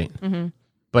OnlyFans, right? Mm-hmm.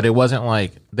 But it wasn't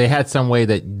like they had some way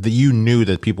that you knew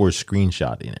that people were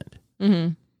screenshotting it.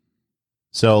 Mm-hmm.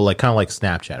 So, like, kind of like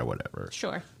Snapchat or whatever.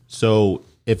 Sure. So,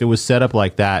 if it was set up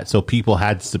like that, so people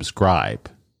had to subscribe,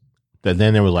 then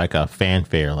there was like a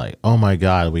fanfare, like, oh my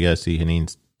God, we got to see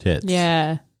Hanine's tits.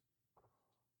 Yeah.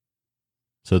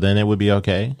 So then it would be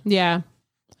okay. Yeah.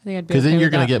 I think I'd be Because then okay you're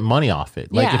with going to that. get money off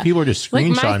it. Like, Yeah. if people are just Like,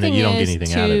 my screenshotting it, thing you don't get is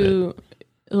anything out of it.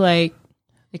 Like,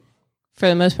 for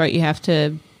the most part, you have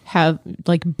to have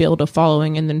like build a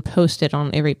following and then post it on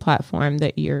every platform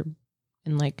that you're,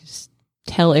 and like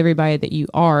tell everybody that you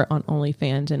are on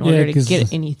OnlyFans in order to 'cause-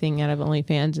 get anything out of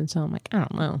OnlyFans. And so I'm like, I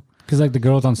don't know. Because like the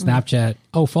girls on Snapchat,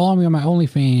 oh, follow me on my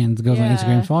OnlyFans. The girls on Yeah.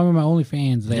 Instagram, follow me on my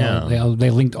OnlyFans. They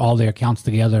linked all their accounts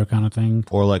together, kind of thing.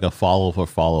 Or like a follow for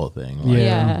follow thing. Like,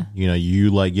 Yeah. you know, you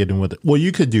like getting with it. Well,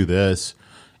 you could do this.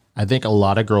 I think a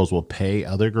lot of girls will pay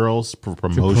other girls for To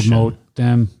promotion. promote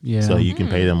them, yeah. So you can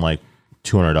pay them like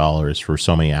 $200 for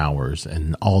so many hours,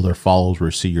 and all their followers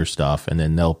will see your stuff, and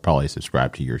then they'll probably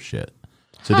subscribe to your shit.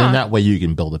 So then that way you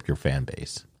can build up your fan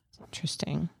base.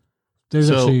 Interesting. There's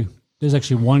So-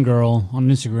 actually one girl on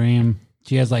Instagram.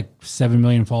 She has like 7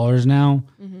 million followers now,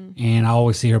 and I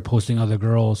always see her posting other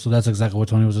girls. So that's exactly what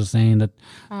Tony was just saying, that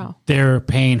Wow. they're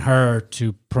paying her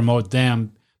to promote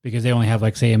them because they only have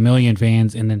like say 1 million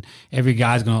fans, and then every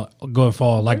guy's gonna go and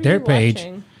follow like their page.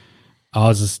 I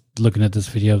was just looking at this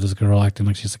video of this girl acting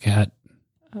like she's a cat.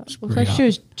 Looks like she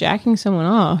was jacking someone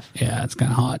off. Yeah, it's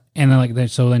kind of hot. And then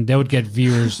then they would get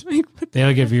viewers. They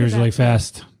would get viewers really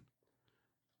fast.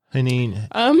 Hanine,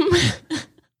 Um,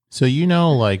 so you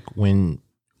know, like when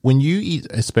you eat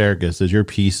asparagus, does your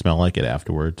pee smell like it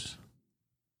afterwards?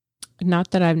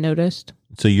 not that I've noticed.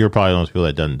 So you're probably one of those people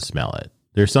that doesn't smell it.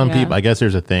 There's some Yeah. people, I guess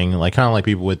there's a thing, like kind of like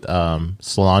people with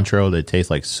cilantro that tastes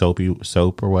like soap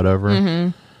or whatever. Mm-hmm.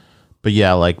 But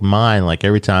yeah, like mine, like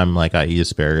every time like I eat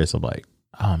asparagus, I'm like,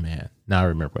 oh man, now I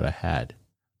remember what I had.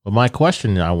 But my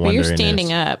question I But wonder you're standing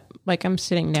is up, like I'm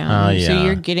sitting down, Oh, so yeah.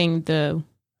 you're getting the,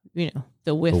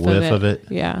 the whiff, the whiff of it. of it.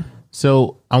 Yeah.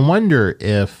 So I wonder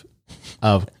if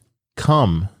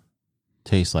cum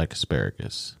tastes like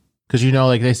asparagus. Because you know,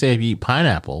 like they say, if you eat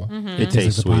pineapple, it tastes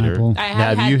Tastes like sweeter. pineapple. I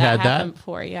Now, have you had had happen that?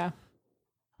 before. Yeah.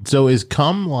 So is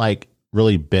cum like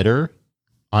really bitter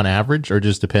on average, or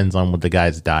just depends on what the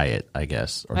guy's diet? I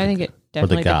guess. Or I think the- it or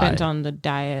the definitely guy. depends on the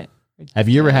diet. Have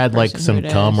you ever the had like person some who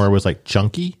it cum is. where it was like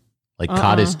chunky, like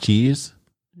cottage cheese?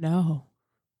 No.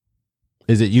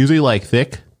 Is it usually like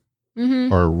thick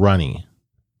Mm-hmm. or runny?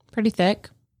 Pretty thick.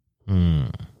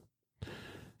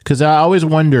 Because I always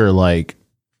wonder, like,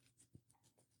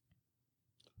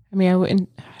 I mean, I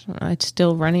don't know. It's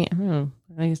still running. I don't know.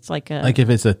 I think it's like a, if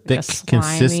it's a thick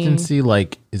slimy- consistency,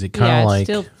 like, is it kind yeah, of it's like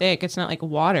still thick. It's not like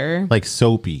water. like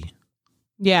soapy?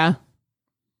 Yeah.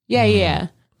 Yeah. Yeah.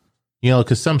 You know,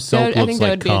 because some soap I looks think that like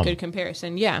would be cum. a good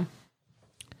comparison. Yeah.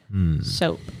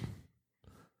 Soap.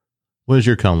 What does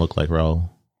your cum look like, Raul?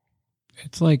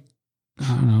 It's like, I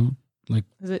don't know, like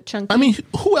Is it chunky? I mean,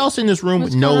 who else in this room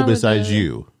What's would going know on with besides the-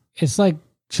 you? it's like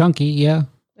chunky, yeah.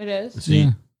 it is. So you-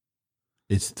 Yeah.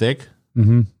 it's thick.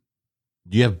 Mm-hmm.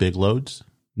 Do you have big loads?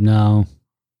 No.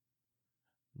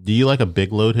 Do you like a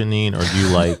big load, Hanine, or do you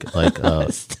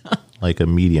like a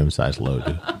medium sized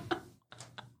load?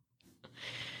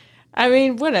 I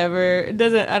mean, whatever. It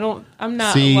doesn't. I'm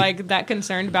not See- like that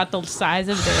concerned about the size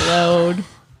of their load.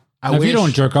 I If you don't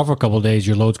wish- jerk off for a couple of days,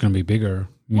 your load's going to be bigger.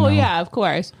 you Well, know? yeah, of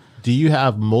course. Do you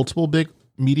have multiple big,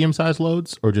 medium sized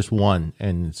loads, or just one?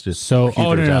 And it's just So,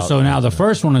 peters no. out? So now the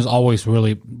first one is always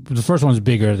the first one is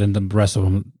bigger than the rest of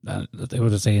them. They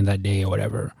were saying that day or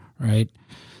whatever, right?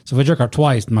 So if I jerk off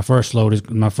twice, my first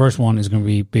one is going to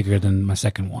be bigger than my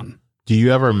second one. Do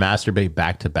you ever masturbate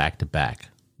back to back to back?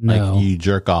 No. Like you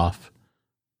jerk off,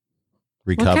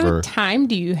 What kind recover of time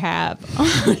do you have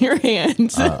on your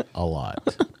hands? a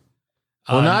lot.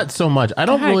 Well, not so much. I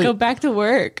don't God, really. go back to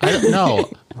work. I don't know.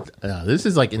 This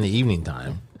is like in the evening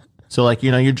time. So like,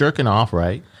 you know, you're jerking off,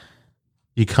 right?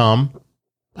 You come,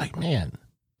 like, man,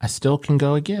 I still can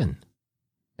go again.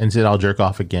 And said I'll jerk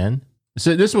off again.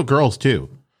 So this is with girls too.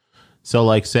 So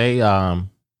like, say I'm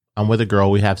with a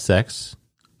girl, we have sex,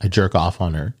 I jerk off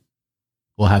on her.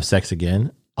 We'll have sex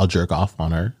again, I'll jerk off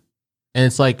on her. And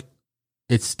it's like,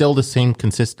 it's still the same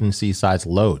consistency size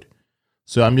load.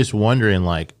 So I'm just wondering,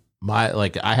 like,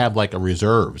 I have like a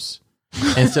reserves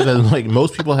instead of like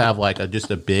most people have like just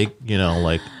a big, you know,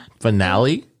 like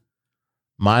finale.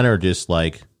 Mine are just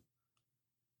like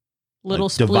Little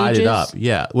like divided splooges. up.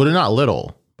 Yeah. Well, they're not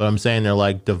little, but I'm saying they're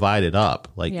like divided up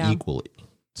like Yeah. equally.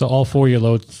 So all four of your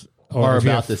loads or if you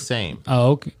about have- the same.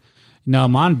 Oh, okay. No,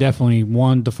 mine definitely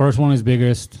one. The first one is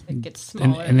biggest, It gets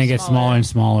smaller. and they get smaller and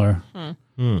smaller.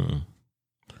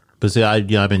 But see, I've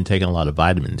been taking a lot of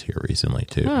vitamins here recently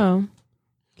too. Oh.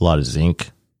 A lot of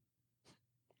zinc,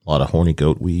 a lot of horny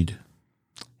goat weed.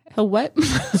 A what?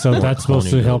 So that's supposed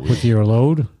to Horny help goat with your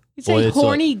load. You say Well, it's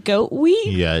horny goat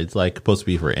weed? Yeah, it's like supposed to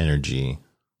be for energy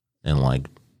and like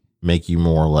make you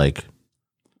more like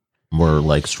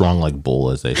strong like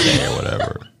bull, as they say, or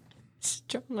whatever.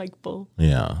 Strong like bull.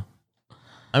 Yeah.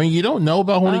 I mean, you don't know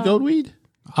about horny goat weed?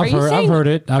 Are you I've saying- heard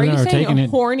it. I've Are you never saying taken it.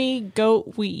 horny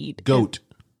goat weed? Goat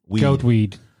weed. Goat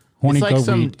weed, horny It's like goat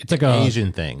some weed. It's like a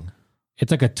Asian thing. It's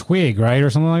like a twig, right, or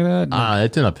something like that.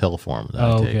 It's in a pill form. That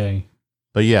I Oh, take. okay.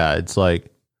 But yeah, it's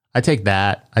like I take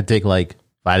that. I take like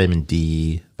vitamin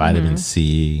D, vitamin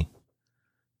C.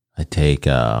 I take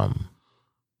a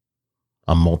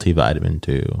multivitamin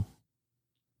too.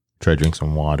 Try to drink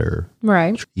some water,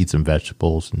 Right. eat some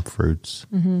vegetables and fruits.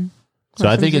 Mm-hmm. So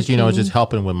I think it's it's just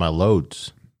helping with my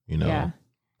loads. Yeah.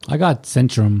 I got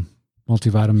Centrum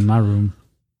multivitamin in my room.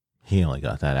 He only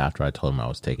got that after I told him I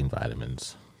was taking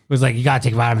vitamins. It was like, you gotta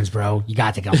take vitamins, bro. You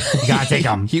gotta take them. You gotta take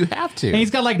them. You have to. And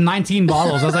he's got like 19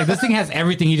 bottles. I was like, this thing has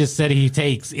everything he just said he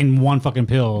takes in one fucking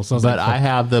pill. So I was But like, I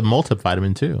have the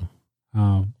multivitamin too.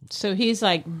 oh, So he's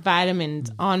like vitamins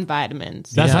on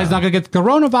vitamins. that's how he's not gonna get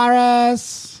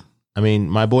coronavirus. I mean,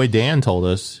 my boy Dan told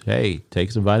us, hey,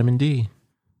 take some vitamin D.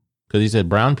 Because he said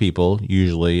brown people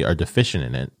usually are deficient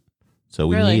in it. So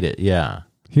we Really? need it. Yeah.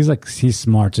 He's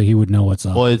smart, so he would know what's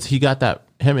up. Well, he got that,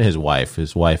 him and his wife.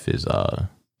 His wife is A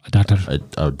doctor.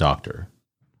 a doctor.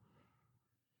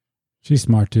 She's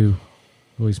smart too.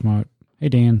 Really smart. Hey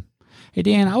Dan.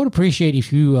 I would appreciate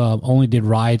if you only did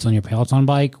rides on your Peloton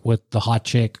bike with the hot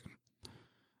chick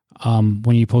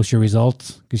when you post your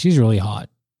results, because she's really hot.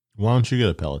 Why don't you get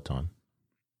a Peloton?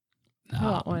 I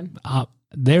want one.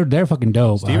 They're fucking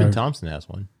dope. I Steven heard. Thompson has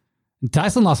one.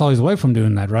 Tyson lost all his weight from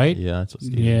doing that, right? Yeah, that's what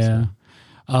Steven Yeah.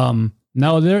 said.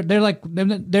 No,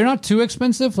 they're not too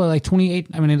expensive. For like 28.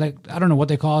 I mean, like I don't know what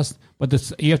they cost, but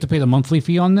this you have to pay the monthly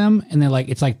fee on them, and they're like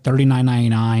it's like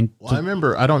 $39.99. Well, I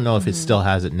remember, I don't know if it still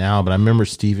has it now, but I remember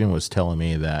Steven was telling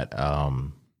me that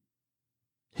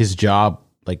his job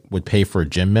like would pay for a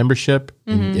gym membership.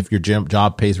 And if your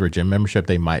job pays for a gym membership,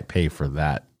 they might pay for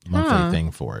that monthly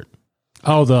thing for it.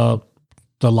 Oh,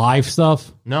 the live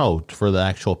stuff. No, for the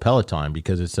actual Peloton,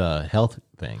 because it's a health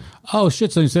thing. Oh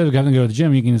shit! So instead of having to go to the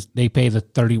gym, they pay the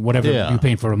 30 whatever Yeah. you're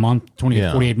paying for a month, 20,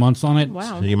 Yeah. 48 months on it.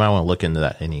 Wow. So you might want to look into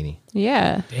that, Hanini.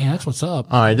 Yeah. Damn, that's what's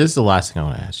up. All right, this is the last thing I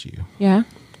want to ask you. Yeah.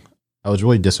 I was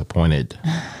really disappointed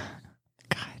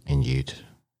in you.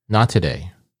 Not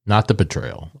today. Not the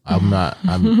betrayal. I'm not.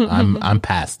 I'm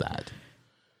past that.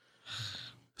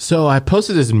 So I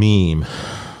posted this meme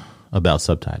about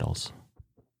subtitles,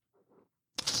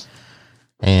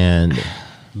 and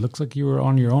Looks like you were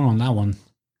on your own on that one.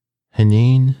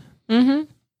 Haneen Mm-hmm.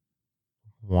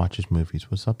 watches movies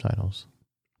with subtitles.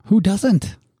 Who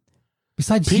doesn't?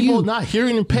 Besides People you, not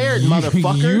hearing impaired,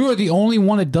 motherfucker. You are the only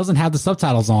one that doesn't have the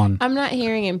subtitles on. I'm not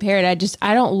hearing impaired. I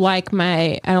don't like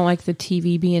the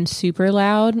TV being super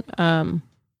loud. I don't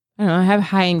know. I have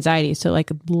high anxiety, so like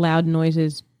loud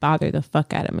noises bother the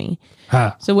fuck out of me.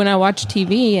 Huh. So when I watch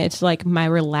TV, it's like my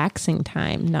relaxing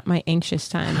time, not my anxious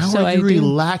time. How so are you do.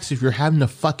 relax if you're having to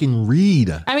fucking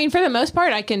read? I mean, for the most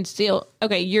part, I can still.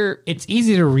 Okay, It's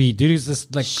easy to read, dude. It's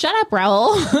just like shut up,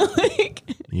 Raul. Like,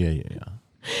 Yeah.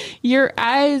 your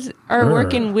eyes are Sure.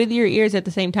 working with your ears at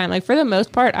the same time. Like for the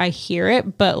most part, I hear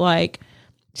it, but like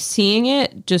seeing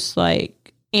it just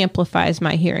like amplifies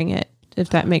my hearing it.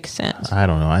 If that makes sense. I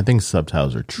don't know. I think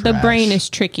subtitles are trash. The brain is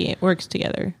tricky. It works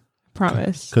together. I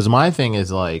promise. Because my thing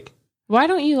is like, Why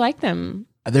don't you like them?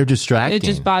 they're distracting. It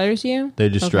just bothers you? They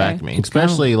distract Okay. me.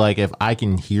 Especially like if I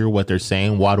can hear what they're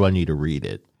saying, why do I need to read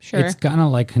it? Sure. it's kind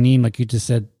of like Haneen, like you just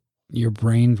said, your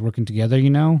brains working together.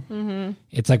 You know,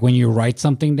 it's like when you write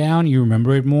something down, you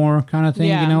remember it more, kind of thing.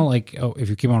 Yeah. You know, like if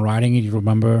you keep on writing it, you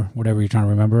remember whatever you're trying to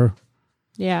remember.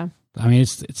 Yeah. I mean,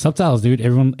 it's subtitles, dude.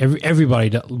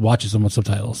 Everybody watches them with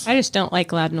subtitles. I just don't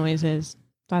like loud noises.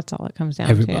 That's all it comes down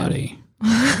to. Everybody.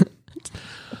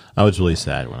 I was really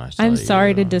sad when I saw I'm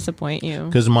sorry to disappoint you.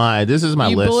 Because this is my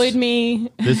You list. bullied me.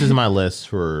 This is my list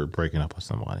for breaking up with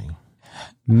somebody.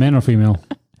 Men or female?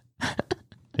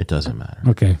 It doesn't matter.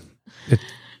 Okay.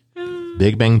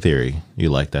 Big Bang Theory. You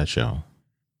like that show?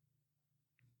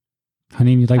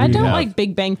 Honey, you like I what you don't have? like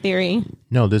Big Bang Theory.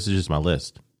 No, this is just my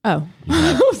list. Oh.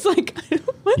 I was like,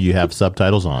 what? You have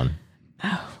subtitles on.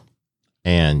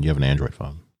 And you have an Android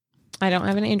phone. I don't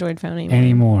have an Android phone anymore.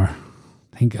 anymore.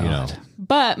 Thank God. You know.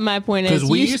 But my point 'Cause is,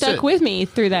 we you used stuck to- with me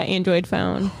through that Android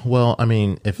phone. Well, I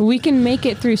mean, We can make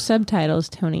it through subtitles,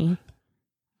 Tony.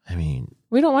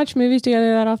 We don't watch movies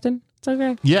together that often. It's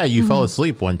okay. yeah, you fell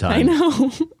asleep one time. I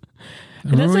know.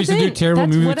 Remember we used to do Terrible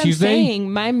That's Movie what Tuesday? I'm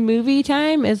saying. My movie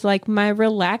time is like my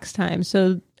relaxed time.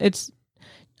 So it's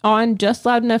on just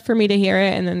loud enough for me to hear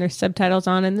it, and then there's subtitles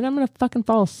on, and then I'm gonna fucking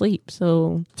fall asleep.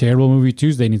 So Terrible Movie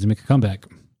Tuesday needs to make a comeback.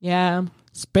 yeah.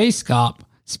 Space Cop.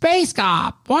 Space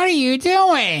Cop, what are you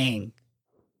doing?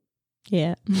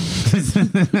 Yeah.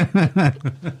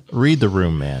 Read the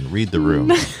room, man. Read the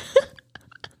room.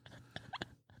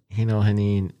 You know,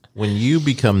 Haneen, when you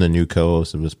become the new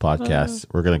co-host of this podcast,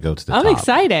 we're gonna go to the I'm top.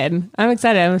 excited. I'm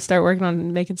gonna start working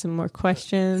on making some more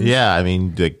questions. Yeah, I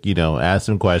mean, like, you know, ask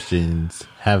some questions,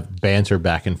 have banter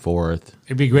back and forth.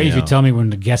 It'd be great if you know. tell me when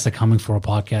the guests are coming for a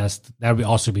podcast. That would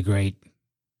also be great.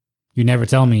 You never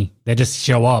tell me. They just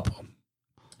show up.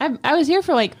 I was here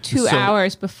for like 2 So-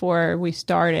 hours before we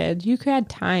started. You had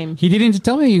time. He didn't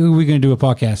tell me we were going to do a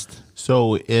podcast.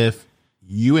 So if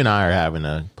you and I are having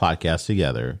a podcast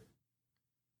together,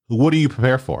 what do you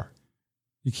prepare for?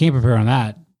 You can't prepare on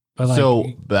that. But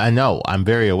like, But I know, I'm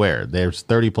very aware. There's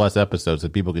 30 plus episodes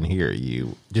that people can hear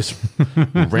you just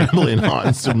rambling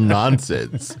on some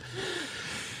nonsense.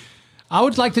 I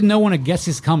would like to know when a guest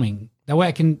is coming. That way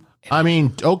I can. I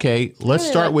mean, okay, let's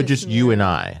really start like with this just you and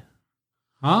I.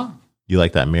 Huh? You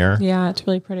like that mirror? Yeah, it's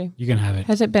really pretty. You can have it.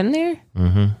 Has it been there?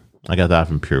 Mm-hmm. I got that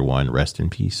from Pure One. Rest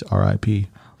in peace, R.I.P.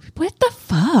 What the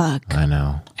fuck? I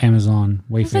know. Amazon,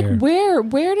 It's like, Wayfair.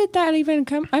 where did that even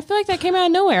come? I feel like that came out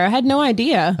of nowhere. I had no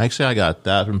idea. Actually, I got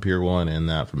that from Pure One and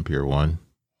that from Pure One.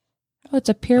 Oh, it's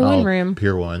a Pier 1 room.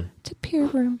 Pure One. It's a Pier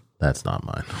room. That's not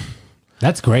mine.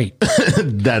 That's great.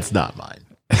 That's not mine.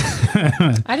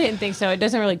 I didn't think so. It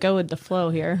doesn't really go with the flow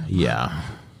here. Yeah.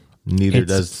 Neither It's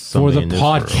does for somebody the in this room.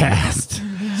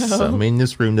 podcast. Somebody in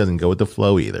this room doesn't go with the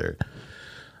flow either.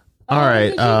 All right.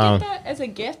 Did you get that as a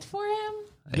gift for him?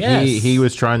 Yes. He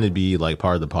was trying to be like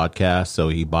part of the podcast, so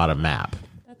he bought a map.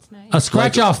 That's nice. A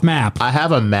scratch off map. I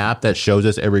have a map that shows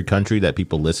us every country that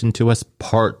people listen to us,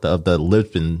 part of the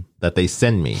Lisbon that they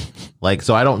send me. Like,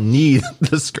 so I don't need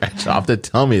the scratch off to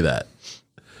tell me that.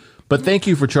 But thank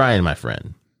you for trying, my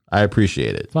friend. I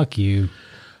appreciate it. Fuck you.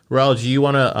 Raul, do you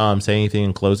want to say anything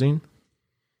in closing?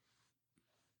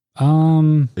 Are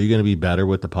you going to be better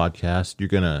with the podcast? You're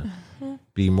going to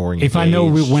be more engaged? If I know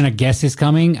when a guest is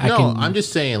coming, I No, can. I'm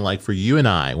just saying, like, for you and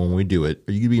I, when we do it,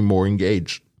 are you going to be more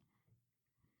engaged?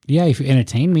 Yeah, if you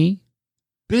entertain me.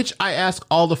 Bitch, I ask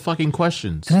all the fucking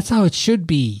questions. That's how it should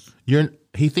be.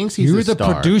 He thinks he's You're a the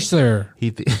star. producer. He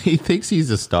thinks he's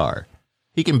a star.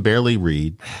 He can barely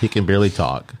read. He can barely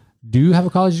talk. Do you have a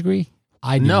college degree?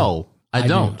 I do. No, I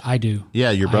don't. I do.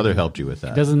 Yeah, your brother helped you with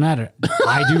that. Doesn't matter.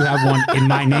 I do have one in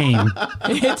my name.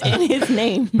 It's in his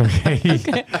name. Okay.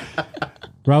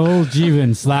 Raul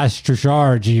Jeevan /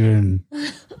 Trishar Jeevan.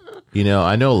 You know,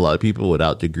 I know a lot of people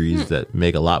without degrees that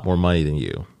make a lot more money than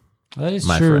you, That is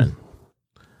my true.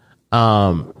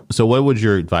 friend. So what would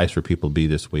your advice for people be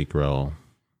this week, Raul?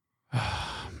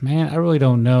 Man, I really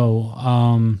don't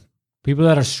know. People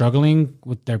that are struggling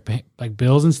with their like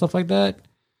bills and stuff like that,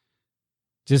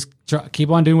 just keep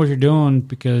on doing what you're doing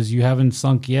because you haven't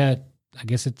sunk yet. I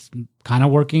guess it's kind of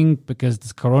working because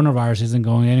this coronavirus isn't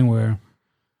going anywhere.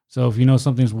 So if you know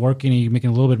something's working and you're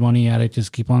making a little bit of money at it,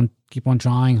 just keep on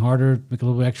trying harder, make a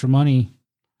little bit extra money.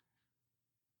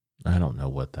 I don't know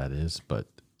what that is, but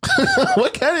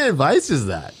what kind of advice is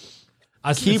that?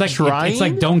 Keep it's like, trying? It's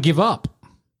like don't give up.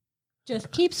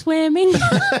 Just keep swimming.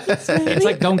 It's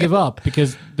like don't give up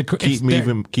because Keep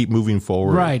moving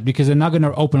forward. right, because they're not going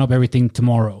to open up everything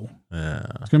tomorrow. Yeah.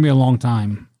 It's going to be a long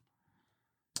time.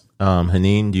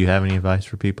 Haneen, do you have any advice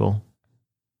for people?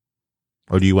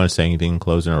 Or do you want to say anything in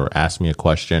closing or ask me a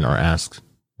question or ask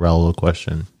Raul a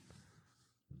question?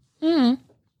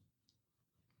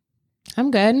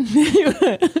 I'm good.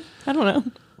 I don't know.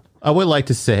 I would like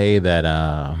to say that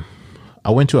I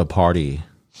went to a party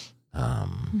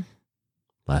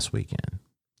last weekend,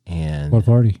 and What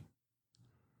party?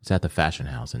 it's at the Fashion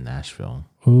House in Nashville.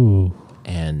 Ooh,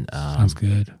 And sounds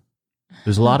good.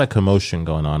 there's a lot of commotion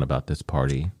going on about this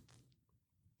party.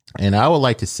 And I would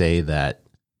like to say that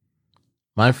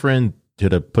my friend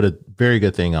put a very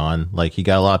good thing on. Like, he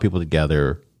got a lot of people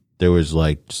together. There was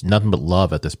like just nothing but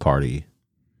love at this party.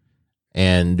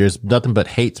 And there's nothing but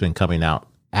hate's been coming out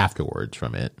afterwards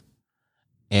from it.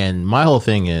 And my whole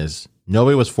thing is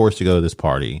nobody was forced to go to this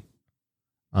party.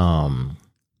 And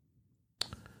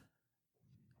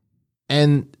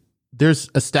there's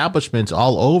establishments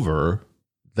all over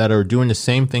that are doing the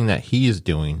same thing that he is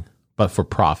doing, but for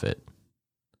profit.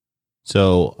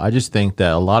 So I just think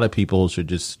that a lot of people should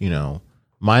just,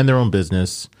 mind their own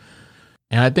business.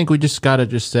 And I think we just got to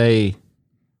just say,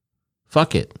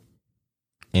 fuck it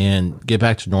and get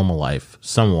back to normal life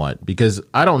somewhat. Because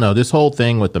I don't know, this whole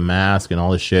thing with the mask and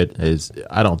all this shit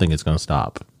I don't think it's going to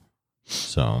stop.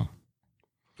 So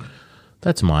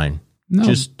that's mine. No.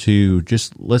 Let's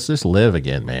just live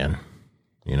again, man.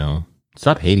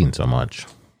 Stop hating so much.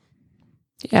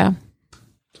 Yeah.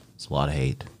 It's a lot of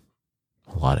hate.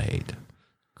 A lot of hate.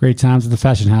 Great times at the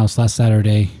Fashion House last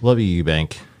Saturday. Love you,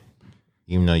 Eubank.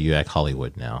 Even though you act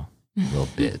Hollywood now. Little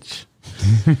bitch.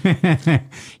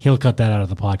 He'll cut that out of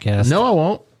the podcast. No, I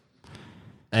won't.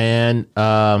 And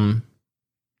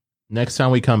next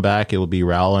time we come back, it will be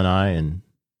Raul and I and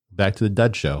back to the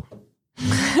Dud Show.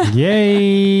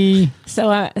 Yay. So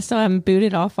I'm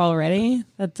booted off already.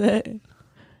 That's it.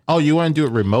 Oh, you want to do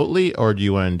it remotely or do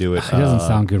you want to do it? It doesn't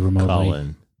sound good remotely.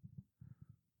 Colin?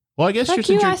 Well, I guess Fuck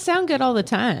you, I sound good all the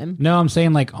time. No, I'm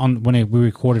saying like we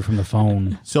recorded from the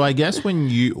phone. So I guess when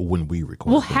we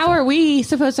record. Well, how are we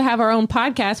supposed to have our own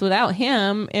podcast without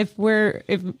him if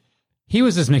He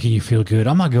was just making you feel good.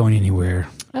 I'm not going anywhere.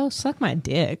 Oh, suck my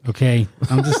dick. Okay.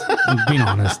 I'm being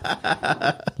honest.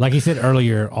 Like he said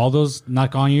earlier, all those not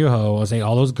calling you a hoe, I'll say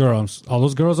all those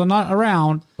girls are not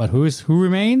around, but who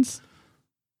remains?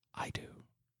 I do.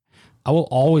 I will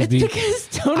always It's be because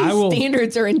Tony's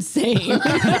standards are insane. It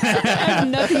has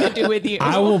nothing to do with you.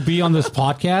 I will be on this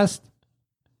podcast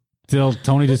till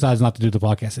Tony decides not to do the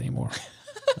podcast anymore.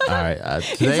 All right.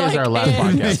 Today is our last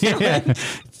podcast. Yeah.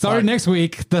 Starting next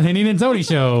week, the Henning and Tony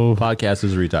show. Podcast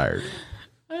is retired.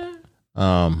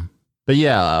 But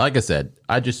yeah, like I said,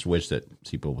 I just wish that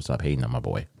people would stop hating on my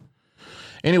boy.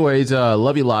 Anyways,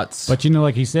 love you lots. But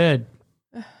like he said,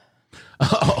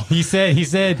 he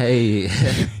said, hey,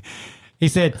 he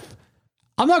said,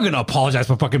 I'm not going to apologize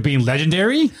for fucking being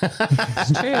legendary.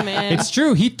 It's true, man. It's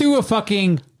true. He threw a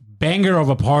fucking banger of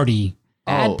a party.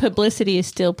 Bad publicity is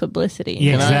still publicity.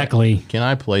 Yeah, exactly. Can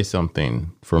I play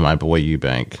something for my boy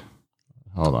Eubank?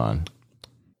 Hold on.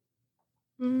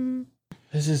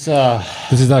 This is Dr.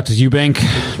 Eubank.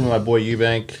 This is from my boy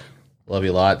Eubank. Love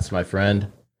you lots, my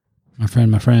friend. My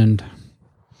friend.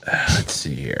 Let's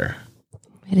see here.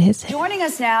 It is. Joining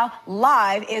us now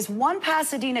live is one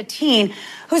Pasadena teen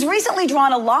who's recently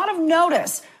drawn a lot of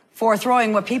notice for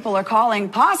throwing what people are calling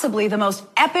possibly the most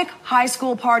epic high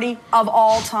school party of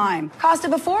all time. Costa,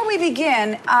 before we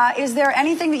begin, is there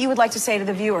anything that you would like to say to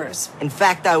the viewers? In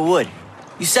fact, I would.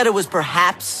 You said it was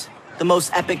perhaps the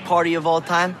most epic party of all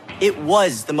time. It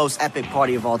was the most epic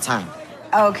party of all time.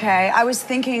 Okay, I was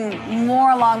thinking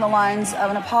more along the lines of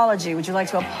an apology. Would you like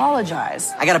to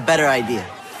apologize? I got a better idea.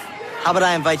 How about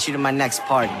I invite you to my next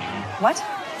party? What?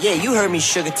 Yeah, you heard me,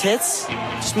 sugar tits.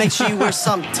 Just make sure you wear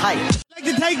something tight. I'd like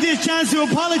to take this chance to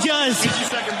apologize to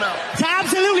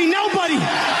absolutely nobody.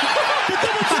 The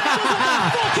double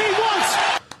champ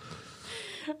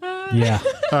once. Yeah.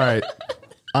 All right.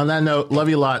 On that note, love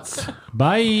you lots.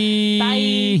 Bye.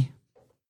 Bye.